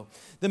moments ago.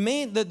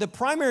 The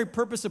primary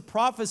purpose of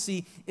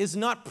prophecy is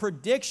not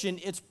prediction,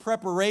 it's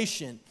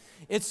preparation.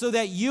 It's so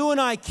that you and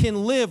I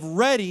can live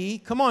ready.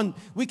 Come on,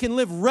 we can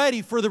live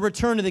ready for the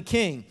return of the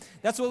King.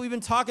 That's what we've been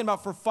talking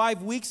about for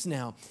 5 weeks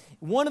now.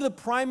 One of the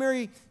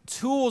primary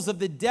tools of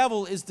the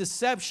devil is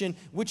deception,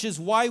 which is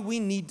why we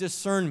need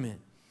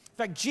discernment. In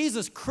fact,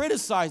 Jesus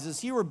criticizes,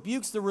 he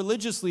rebukes the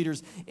religious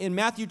leaders in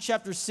Matthew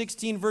chapter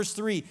 16, verse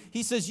 3.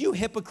 He says, you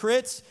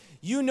hypocrites,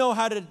 you know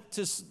how to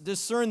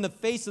discern the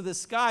face of the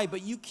sky,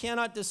 but you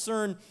cannot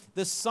discern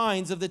the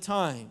signs of the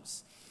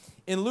times.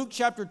 In Luke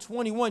chapter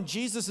 21,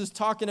 Jesus is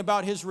talking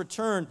about his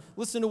return.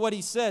 Listen to what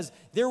he says.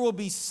 There will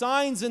be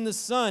signs in the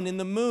sun, in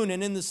the moon,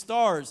 and in the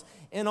stars,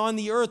 and on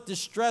the earth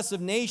distress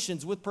of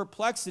nations with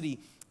perplexity,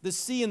 the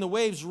sea and the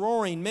waves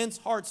roaring, men's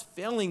hearts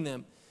failing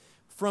them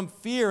from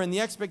fear and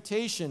the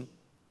expectation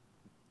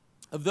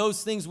of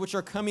those things which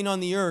are coming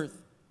on the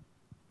earth.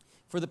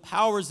 For the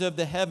powers of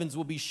the heavens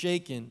will be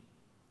shaken.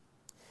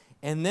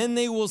 And then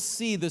they will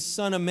see the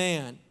Son of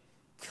Man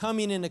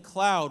coming in a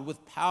cloud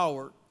with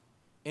power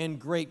and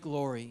great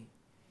glory.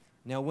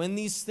 Now, when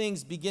these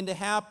things begin to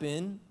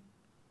happen,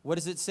 what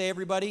does it say,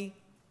 everybody?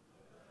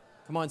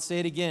 Come on, say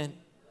it again.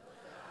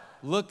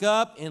 Look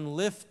up and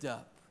lift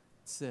up,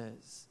 it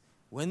says.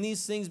 When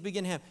these things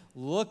begin to happen,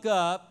 look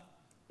up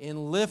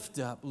and lift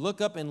up.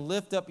 Look up and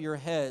lift up your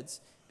heads,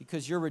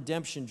 because your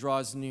redemption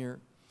draws near.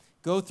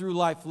 Go through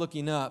life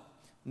looking up,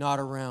 not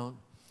around.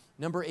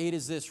 Number 8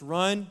 is this: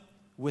 run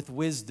with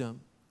wisdom.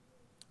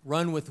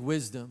 Run with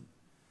wisdom.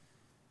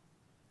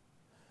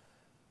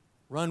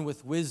 Run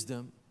with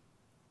wisdom.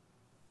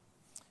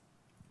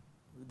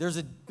 There's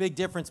a big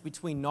difference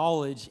between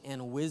knowledge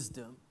and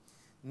wisdom.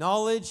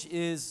 Knowledge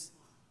is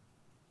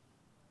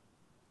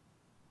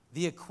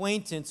the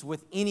acquaintance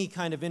with any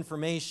kind of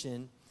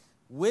information.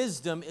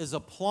 Wisdom is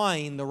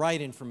applying the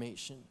right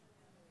information.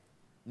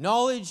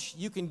 Knowledge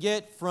you can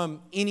get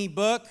from any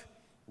book.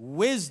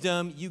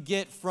 Wisdom you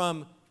get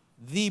from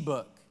the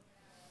book.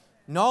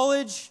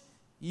 Knowledge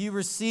you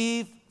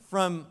receive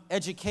from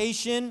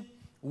education.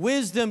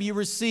 Wisdom you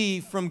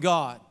receive from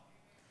God.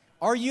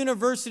 Our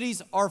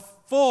universities are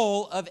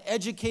full of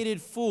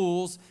educated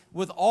fools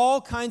with all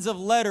kinds of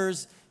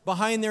letters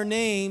behind their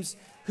names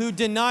who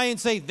deny and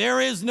say, there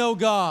is no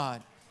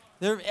God.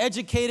 They're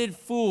educated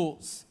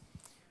fools.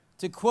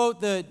 To quote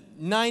the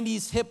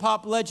 90s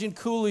hip-hop legend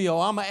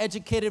Coolio, I'm an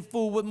educated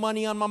fool with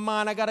money on my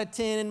mind. I got a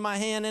 10 in my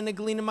hand and a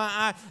gleam in my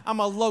eye. I'm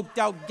a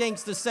loped-out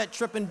gangster, set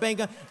tripping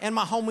banger, and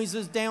my homies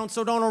is down,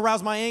 so don't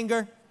arouse my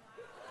anger.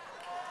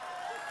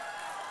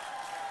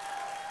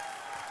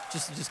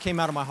 It just came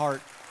out of my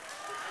heart.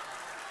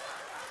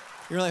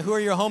 You're like, who are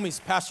your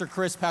homies? Pastor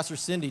Chris, Pastor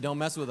Cindy. Don't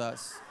mess with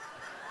us.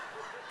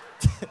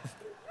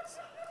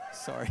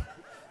 Sorry.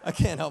 I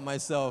can't help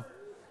myself.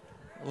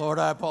 Lord,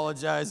 I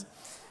apologize.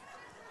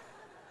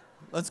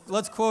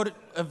 Let's quote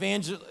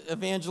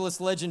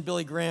evangelist legend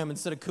Billy Graham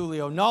instead of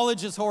Coolio.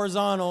 Knowledge is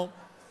horizontal,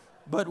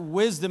 but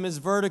wisdom is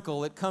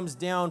vertical. It comes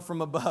down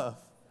from above.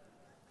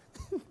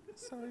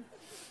 Sorry.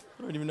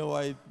 I don't even know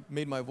why I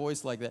made my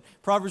voice like that.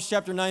 Proverbs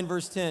chapter 9,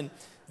 verse 10.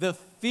 The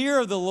fear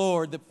of the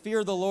Lord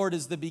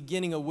is the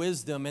beginning of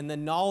wisdom, and the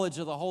knowledge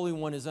of the Holy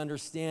One is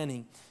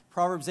understanding.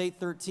 Proverbs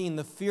 8:13,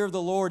 the fear of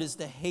the Lord is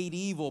to hate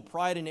evil,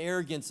 pride and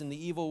arrogance in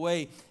the evil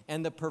way,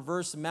 and the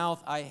perverse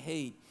mouth I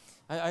hate.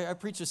 I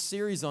preached a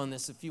series on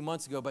this a few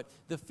months ago, but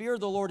the fear of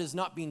the Lord is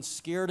not being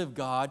scared of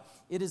God.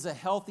 It is a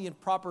healthy and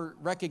proper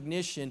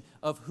recognition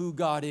of who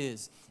God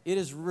is. It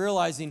is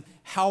realizing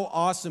how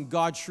awesome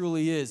God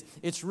truly is.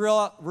 It's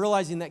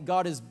realizing that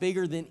God is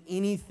bigger than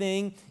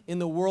anything in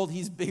the world.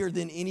 He's bigger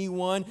than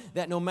anyone,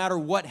 that no matter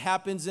what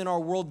happens in our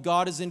world,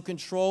 God is in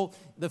control.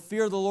 The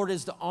fear of the Lord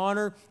is to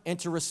honor and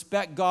to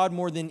respect God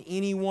more than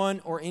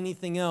anyone or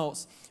anything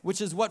else,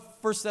 which is what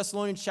 1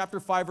 Thessalonians chapter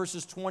 5,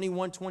 verses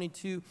 21,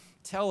 22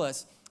 tell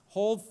us.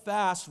 Hold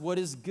fast what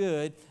is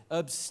good,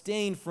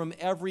 abstain from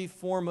every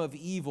form of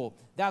evil.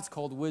 That's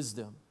called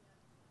wisdom.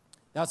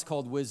 That's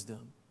called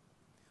wisdom.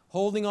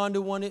 Holding on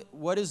to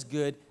what is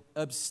good,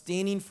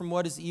 abstaining from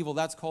what is evil,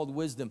 that's called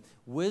wisdom.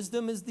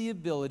 Wisdom is the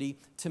ability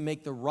to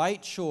make the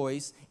right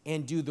choice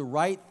and do the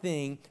right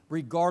thing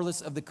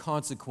regardless of the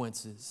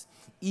consequences.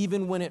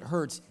 Even when it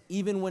hurts,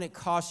 even when it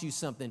costs you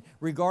something,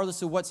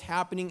 regardless of what's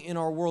happening in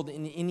our world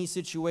in any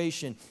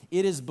situation.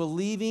 It is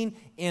believing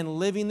and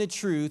living the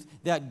truth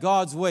that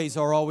God's ways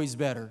are always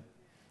better.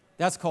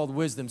 That's called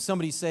wisdom.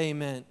 Somebody say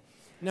amen.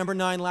 Number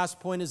 9,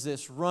 last point is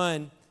this: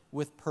 run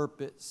with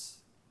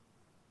purpose.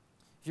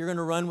 If you're going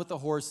to run with the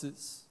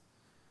horses,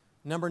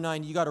 number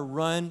 9, you got to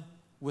run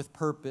with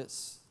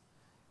purpose.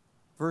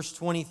 Verse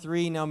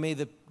 23, now may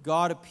the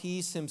God of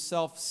peace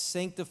himself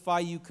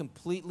sanctify you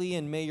completely,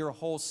 and may your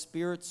whole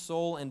spirit,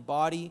 soul, and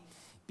body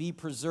be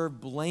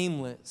preserved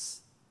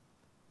blameless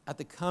at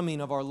the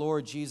coming of our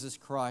Lord Jesus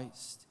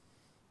Christ.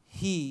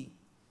 He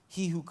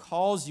who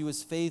calls you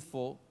is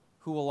faithful,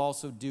 who will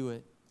also do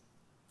it.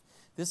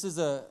 This is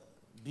a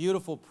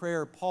beautiful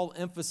prayer. Paul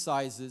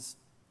emphasizes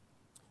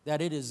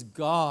that it is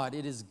God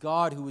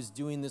who is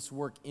doing this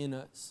work in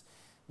us.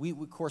 We,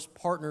 of course,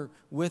 partner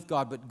with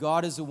God, but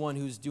God is the one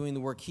who's doing the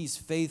work. He's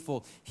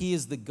faithful. He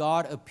is the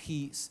God of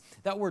peace.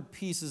 That word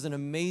peace is an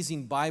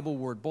amazing Bible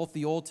word, both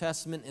the Old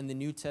Testament and the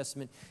New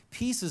Testament.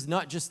 Peace is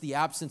not just the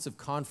absence of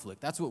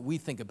conflict. That's what we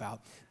think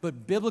about.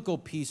 But biblical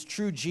peace,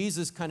 true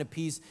Jesus kind of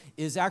peace,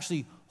 is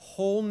actually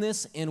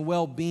wholeness and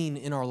well-being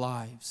in our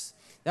lives.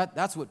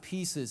 That's what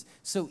peace is.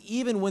 So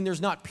even when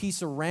there's not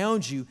peace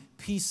around you,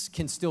 peace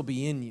can still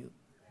be in you.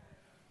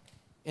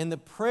 And the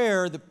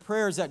prayer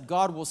is that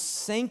God will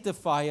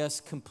sanctify us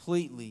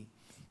completely.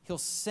 He'll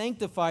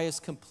sanctify us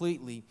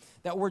completely.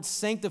 That word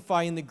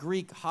sanctify in the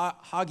Greek,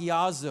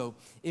 hagiazo,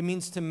 it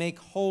means to make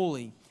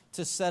holy,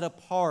 to set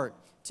apart,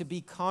 to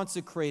be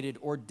consecrated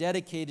or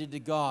dedicated to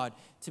God,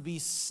 to be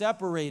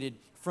separated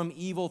from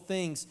evil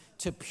things,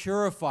 to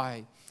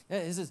purify.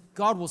 It says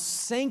God will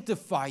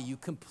sanctify you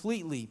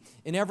completely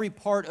in every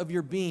part of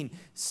your being.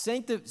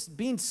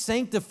 Being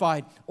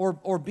sanctified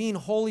or being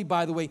holy,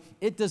 by the way,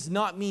 it does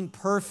not mean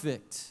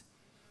perfect.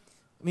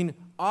 I mean,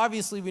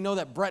 obviously we know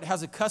that Brett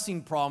has a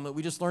cussing problem that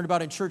we just learned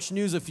about in church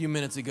news a few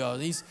minutes ago.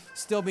 He's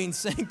still being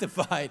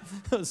sanctified.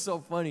 It was so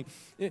funny.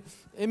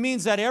 It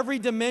means that every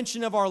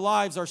dimension of our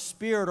lives, our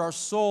spirit, our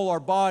soul, our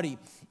body,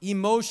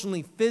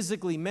 emotionally,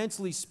 physically,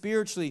 mentally,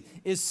 spiritually,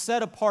 is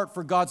set apart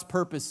for God's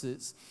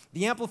purposes.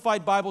 The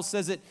Amplified Bible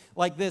says it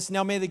like this: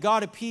 now may the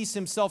God of peace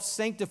himself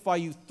sanctify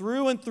you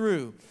through and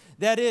through.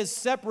 That is,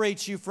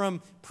 separate you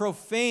from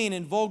profane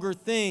and vulgar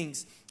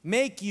things.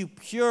 Make you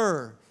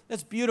pure.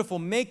 That's beautiful.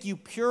 Make you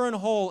pure and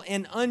whole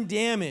and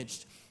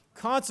undamaged,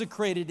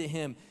 consecrated to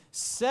him,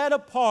 set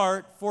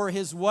apart for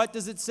his, what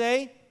does it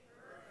say?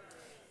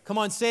 Come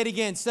on, say it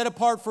again. Set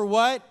apart for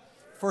what?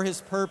 For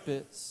his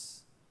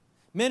purpose.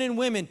 Men and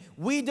women,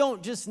 we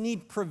don't just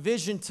need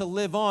provision to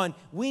live on.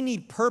 We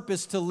need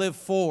purpose to live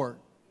for.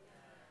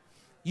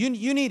 You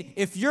need,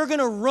 if you're going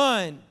to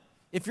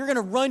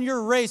run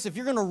your race, if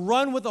you're going to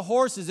run with the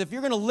horses, if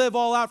you're going to live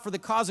all out for the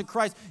cause of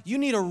Christ, you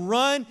need to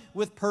run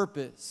with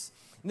purpose.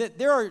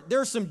 There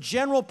are some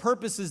general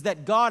purposes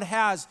that God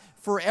has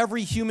for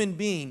every human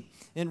being.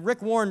 And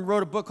Rick Warren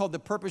wrote a book called The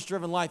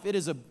Purpose-Driven Life. It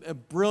is a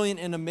brilliant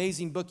and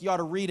amazing book. You ought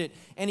to read it.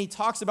 And he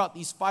talks about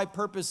these 5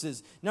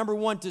 purposes. Number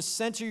 1, to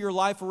center your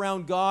life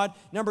around God.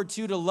 Number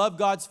 2, to love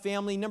God's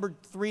family. Number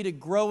 3, to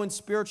grow in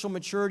spiritual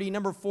maturity.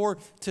 Number 4,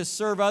 to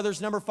serve others.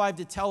 Number 5,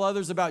 to tell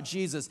others about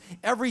Jesus.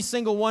 Every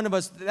single one of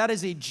us,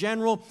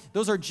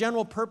 those are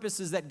general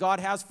purposes that God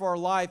has for our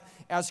life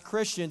as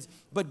Christians.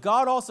 But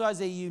God also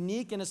has a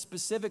unique and a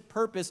specific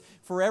purpose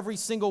for every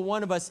single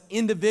one of us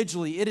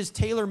individually. It is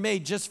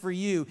tailor-made just for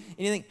you.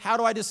 And you think, how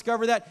do I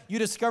discover that? You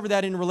discover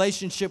that in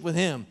relationship with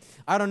him.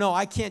 I don't know.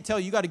 I can't tell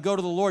you. You got to go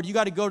to the Lord. You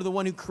got to go to the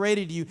one who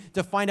created you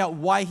to find out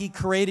why he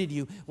created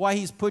you, why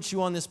he's put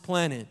you on this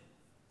planet.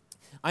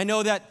 I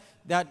know that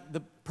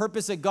the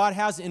purpose that God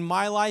has in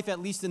my life, at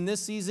least in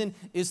this season,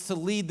 is to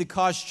lead the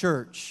Cause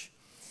Church.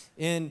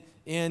 And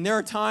there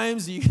are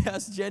times, you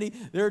asked Jenny,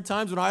 there are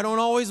times when I don't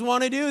always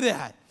want to do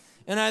that.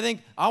 And I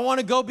think, I want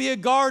to go be a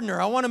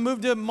gardener. I want to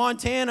move to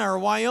Montana or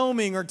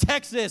Wyoming or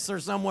Texas or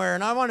somewhere,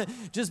 and I want to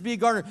just be a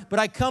gardener. But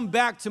I come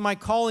back to my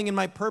calling and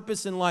my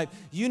purpose in life.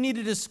 You need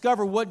to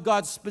discover what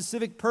God's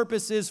specific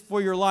purpose is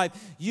for your life.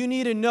 You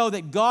need to know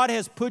that God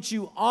has put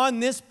you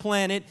on this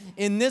planet,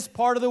 in this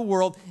part of the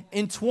world,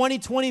 in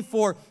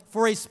 2024,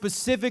 for a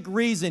specific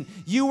reason.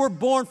 You were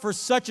born for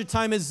such a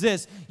time as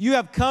this. You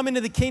have come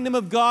into the kingdom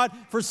of God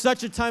for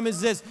such a time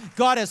as this.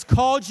 God has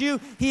called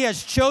you. He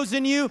has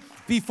chosen you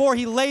before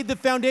he laid the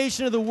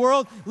foundation of the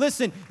world.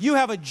 Listen, you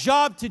have a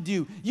job to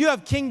do. You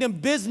have kingdom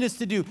business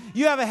to do.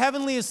 You have a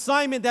heavenly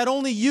assignment that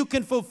only you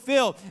can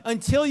fulfill.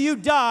 Until you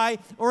die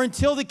or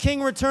until the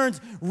king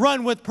returns,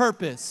 run with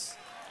purpose.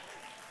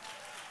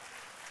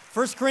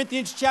 1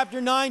 Corinthians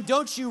chapter 9,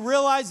 don't you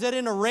realize that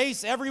in a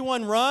race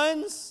everyone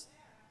runs?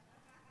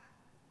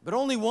 But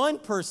only one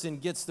person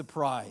gets the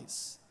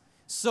prize.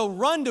 So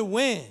run to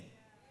win.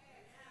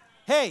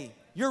 Hey,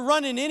 you're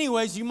running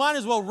anyways. You might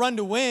as well run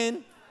to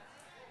win.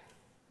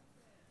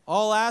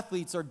 All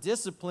athletes are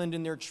disciplined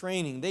in their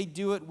training. They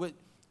do it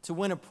to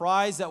win a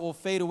prize that will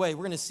fade away.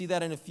 We're going to see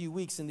that in a few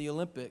weeks in the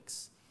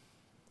Olympics.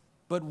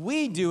 But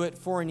we do it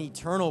for an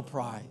eternal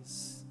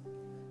prize.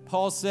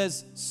 Paul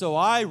says, so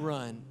I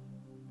run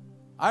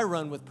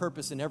with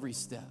purpose in every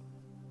step.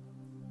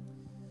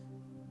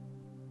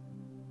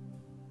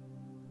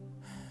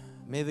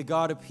 May the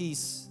God of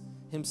peace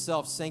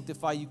himself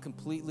sanctify you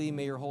completely.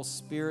 May your whole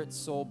spirit,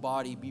 soul,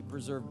 body be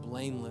preserved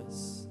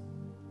blameless.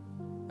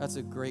 That's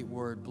a great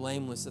word,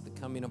 blameless at the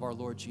coming of our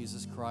Lord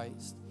Jesus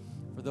Christ.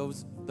 For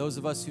those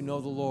of us who know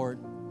the Lord,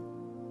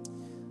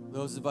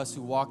 those of us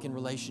who walk in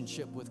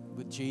relationship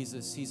with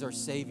Jesus, he's our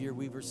Savior.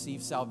 We've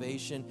received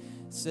salvation.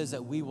 It says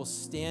that we will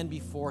stand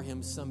before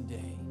him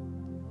someday.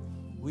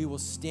 We will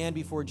stand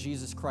before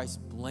Jesus Christ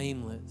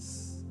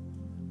blameless.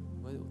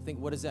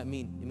 What does that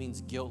mean? It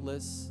means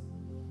guiltless.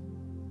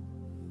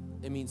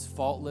 It means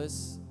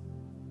faultless.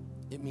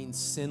 It means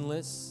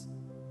sinless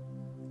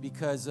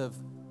because of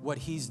what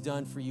he's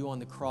done for you on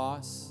the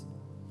cross.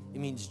 It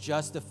means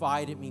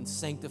justified. It means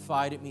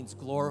sanctified. It means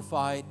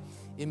glorified.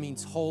 It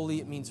means holy.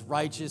 It means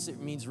righteous. It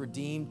means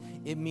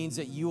redeemed. It means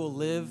that you will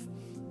live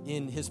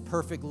in his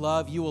perfect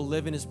love. You will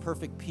live in his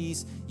perfect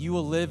peace. You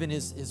will live in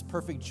his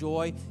perfect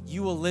joy.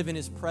 You will live in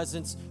his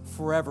presence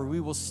forever.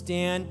 We will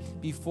stand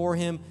before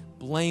him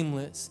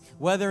blameless.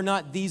 Whether or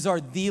not these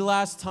are the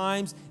last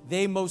times,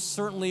 they most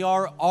certainly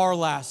are our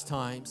last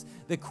times.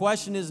 The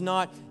question is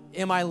not,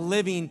 am I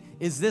living?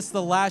 Is this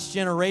the last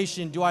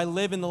generation? Do I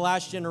live in the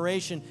last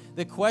generation?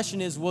 The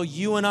question is, will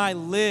you and I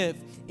live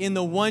in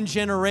the one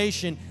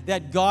generation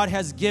that God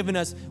has given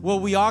us? Will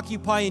we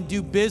occupy and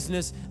do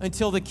business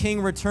until the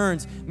King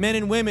returns? Men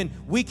and women,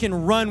 we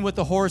can run with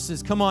the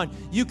horses. Come on,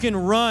 you can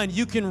run,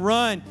 you can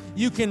run,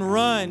 you can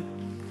run,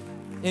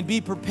 and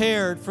be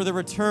prepared for the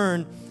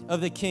return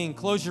of the King.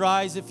 Close your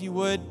eyes if you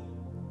would.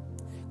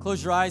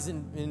 Close your eyes,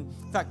 and in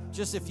fact,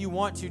 just if you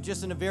want to,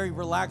 just in a very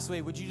relaxed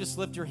way, would you just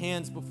lift your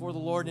hands before the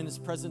Lord in His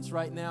presence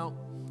right now?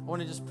 I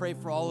want to just pray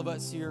for all of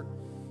us here.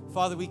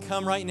 Father, we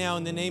come right now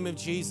in the name of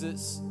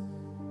Jesus,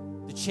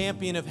 the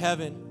champion of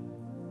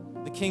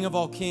heaven, the King of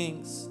all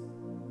kings.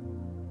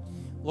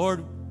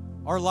 Lord,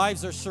 our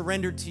lives are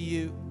surrendered to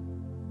you.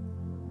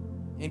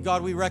 And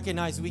God, we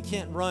recognize we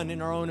can't run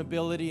in our own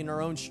ability and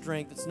our own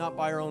strength. It's not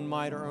by our own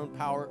might, our own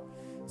power.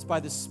 It's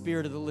by the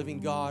Spirit of the living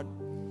God.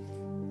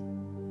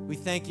 We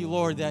thank you,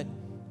 Lord, that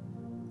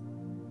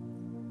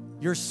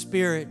your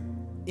Spirit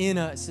in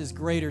us is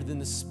greater than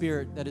the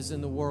spirit that is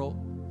in the world.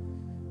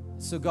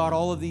 So God,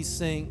 all of these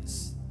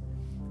things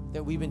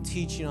that we've been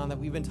teaching on, that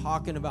we've been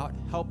talking about,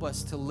 help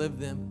us to live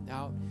them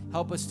out.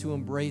 Help us to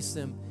embrace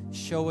them.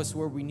 Show us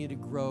where we need to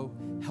grow.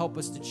 Help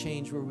us to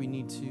change where we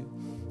need to.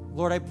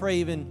 Lord, I pray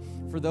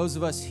even for those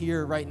of us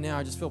here right now,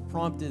 I just feel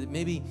prompted that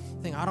maybe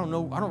think, I don't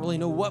really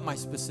know what my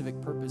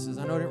specific purpose is.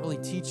 I know I didn't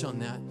really teach on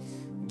that,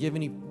 give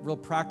any real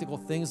practical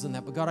things on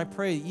that. But God, I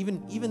pray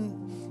even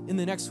in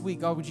the next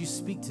week, God, would you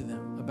speak to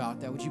them about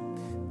that? Would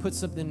you put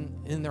something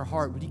in their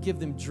heart? Would you give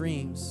them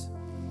dreams?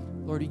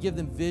 Lord, you give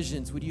them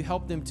visions. Would you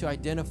help them to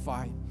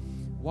identify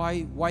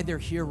why they're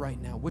here right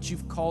now, what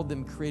you've called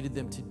them, created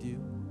them to do?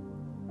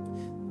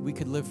 We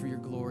could live for your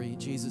glory. In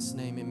Jesus'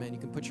 name, amen. You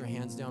can put your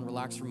hands down,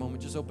 relax for a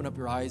moment, just open up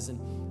your eyes. And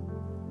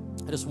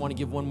I just want to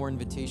give one more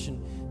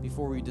invitation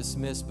before we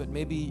dismiss. But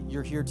maybe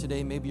you're here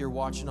today, maybe you're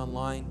watching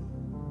online,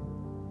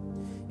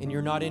 and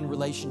you're not in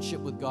relationship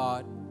with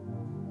God.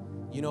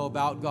 You know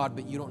about God,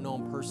 but you don't know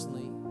Him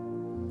personally.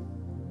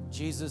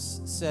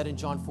 Jesus said in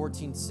John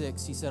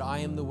 14:6, He said, I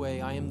am the way,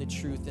 I am the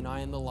truth, and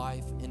I am the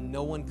life, and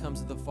no one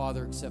comes to the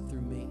Father except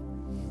through me.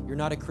 You're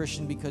not a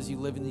Christian because you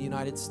live in the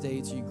United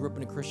States, or you grew up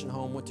in a Christian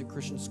home, went to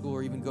Christian school,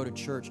 or even go to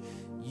church.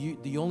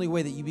 The only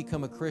way that you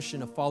become a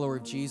Christian, a follower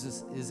of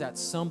Jesus, is at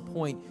some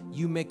point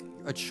you make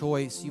a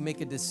choice, you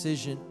make a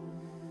decision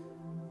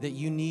that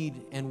you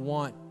need and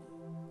want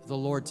the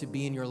Lord to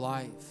be in your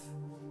life.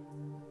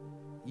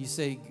 You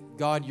say,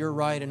 God, you're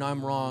right and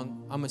I'm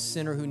wrong. I'm a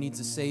sinner who needs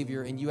a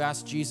Savior. And you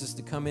ask Jesus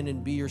to come in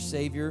and be your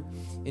Savior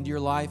into your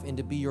life and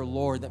to be your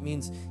Lord. That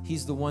means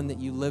He's the one that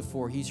you live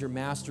for. He's your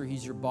master.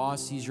 He's your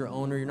boss. He's your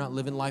owner. You're not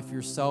living life for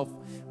yourself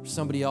or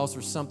somebody else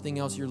or something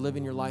else. You're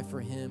living your life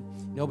for Him.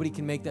 Nobody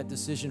can make that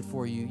decision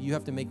for you. You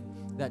have to make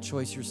that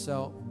choice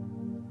yourself.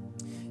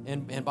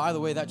 And by the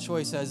way, that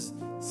choice has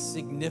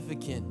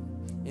significant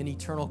and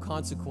eternal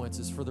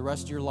consequences for the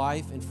rest of your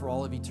life and for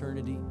all of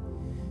eternity.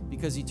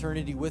 Because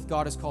eternity with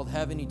God is called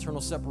heaven, eternal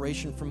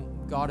separation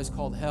from God is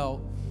called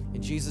hell,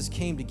 and Jesus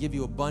came to give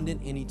you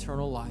abundant and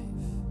eternal life.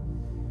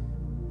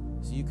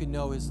 So you can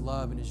know His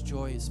love and His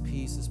joy, His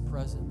peace, His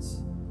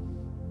presence.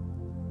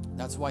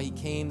 That's why He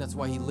came, that's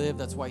why He lived,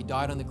 that's why He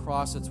died on the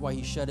cross, that's why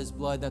He shed His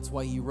blood, that's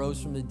why He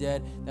rose from the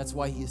dead, that's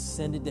why He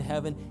ascended to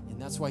heaven,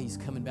 and that's why He's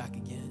coming back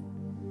again.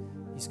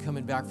 He's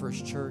coming back for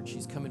His church.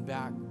 He's coming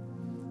back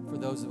for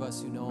those of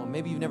us who know Him.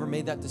 Maybe you've never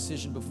made that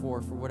decision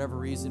before for whatever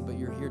reason, but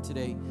you're here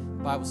today.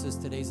 The Bible says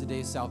today's the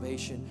day of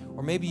salvation.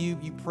 Or maybe you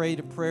prayed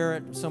a prayer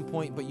at some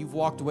point, but you've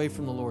walked away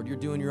from the Lord. You're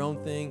doing your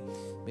own thing.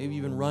 Maybe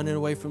you've been running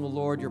away from the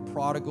Lord. You're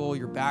prodigal.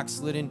 You're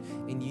backslidden,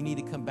 and you need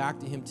to come back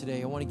to Him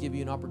today. I want to give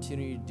you an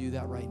opportunity to do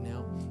that right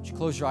now. Would you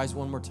close your eyes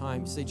one more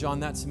time? Say,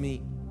 John, that's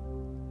me.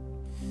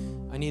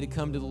 I need to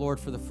come to the Lord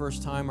for the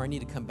first time, or I need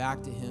to come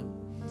back to Him.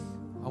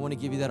 I want to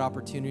give you that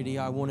opportunity.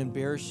 I won't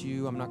embarrass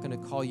you. I'm not going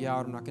to call you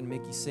out. I'm not going to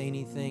make you say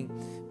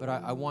anything. But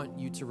I want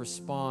you to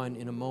respond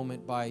in a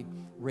moment by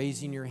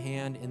raising your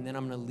hand, and then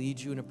I'm going to lead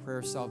you in a prayer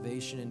of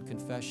salvation and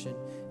confession.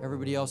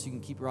 Everybody else, you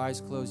can keep your eyes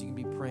closed. You can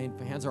be praying.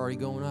 The hands are already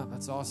going up.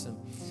 That's awesome.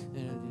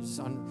 And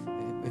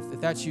if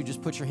that's you,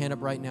 just put your hand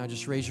up right now.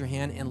 Just raise your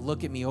hand and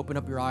look at me. Open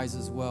up your eyes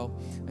as well.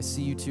 I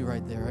see you two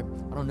right there.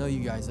 I don't know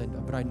you guys,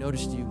 but I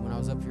noticed you when I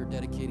was up here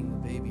dedicating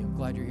the baby. I'm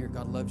glad you're here.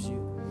 God loves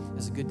you.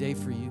 It's a good day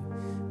for you.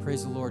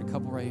 Praise the Lord. A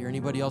couple right here.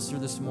 Anybody else here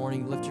this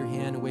morning? Lift your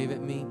hand and wave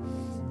at me.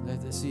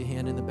 I see a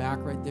hand in the back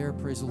right there.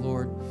 Praise the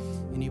Lord.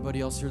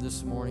 Anybody else here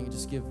this morning?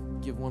 Just give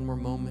one more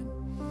moment.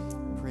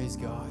 Praise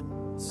God.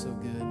 It's so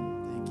good.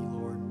 Thank you,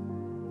 Lord.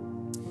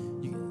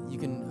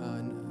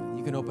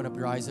 You can open up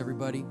your eyes,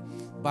 everybody.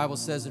 The Bible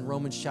says in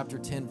Romans chapter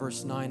 10,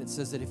 verse 9, it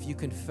says that if you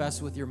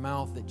confess with your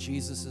mouth that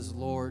Jesus is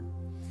Lord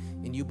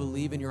and you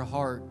believe in your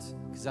heart,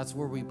 because that's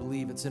where we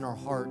believe, it's in our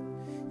heart,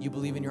 you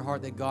believe in your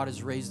heart that God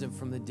has raised Him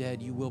from the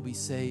dead, you will be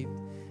saved.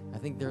 I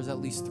think there's at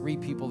least 3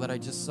 people that I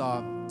just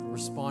saw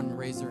respond and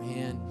raise their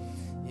hand.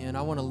 And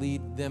I want to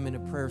lead them in a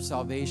prayer of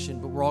salvation,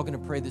 but we're all going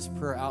to pray this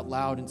prayer out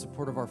loud in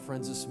support of our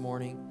friends this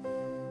morning.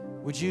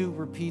 Would you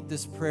repeat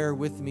this prayer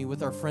with me,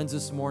 with our friends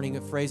this morning,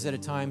 a phrase at a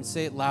time?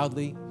 Say it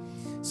loudly.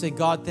 Say,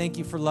 God, thank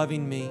you for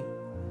loving me.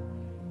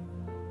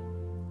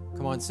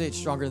 Come on, say it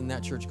stronger than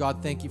that, church.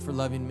 God, thank you for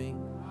loving me.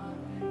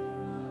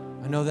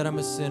 I know that I'm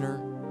a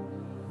sinner.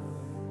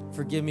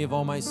 Forgive me of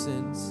all my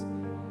sins.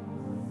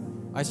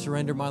 I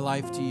surrender my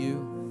life to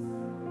you.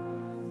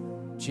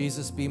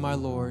 Jesus, be my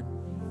Lord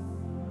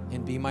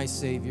and be my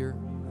Savior.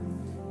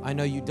 I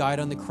know you died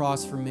on the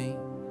cross for me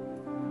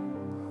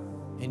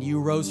and you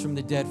rose from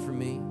the dead for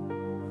me.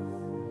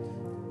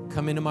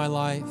 Come into my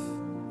life.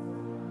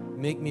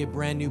 Make me a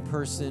brand new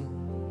person.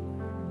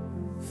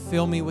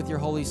 Fill me with your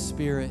Holy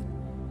Spirit.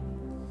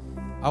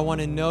 I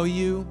want to know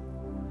you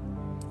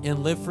and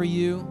live for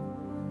you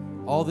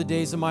all the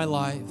days of my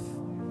life.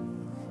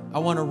 I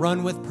want to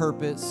run with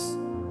purpose.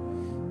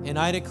 And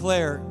I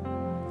declare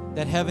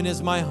that heaven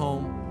is my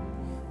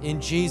home. In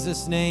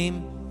Jesus'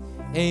 name,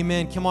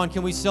 amen. Come on,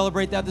 can we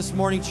celebrate that this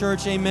morning,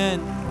 church? Amen.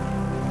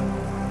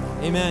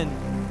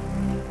 Amen.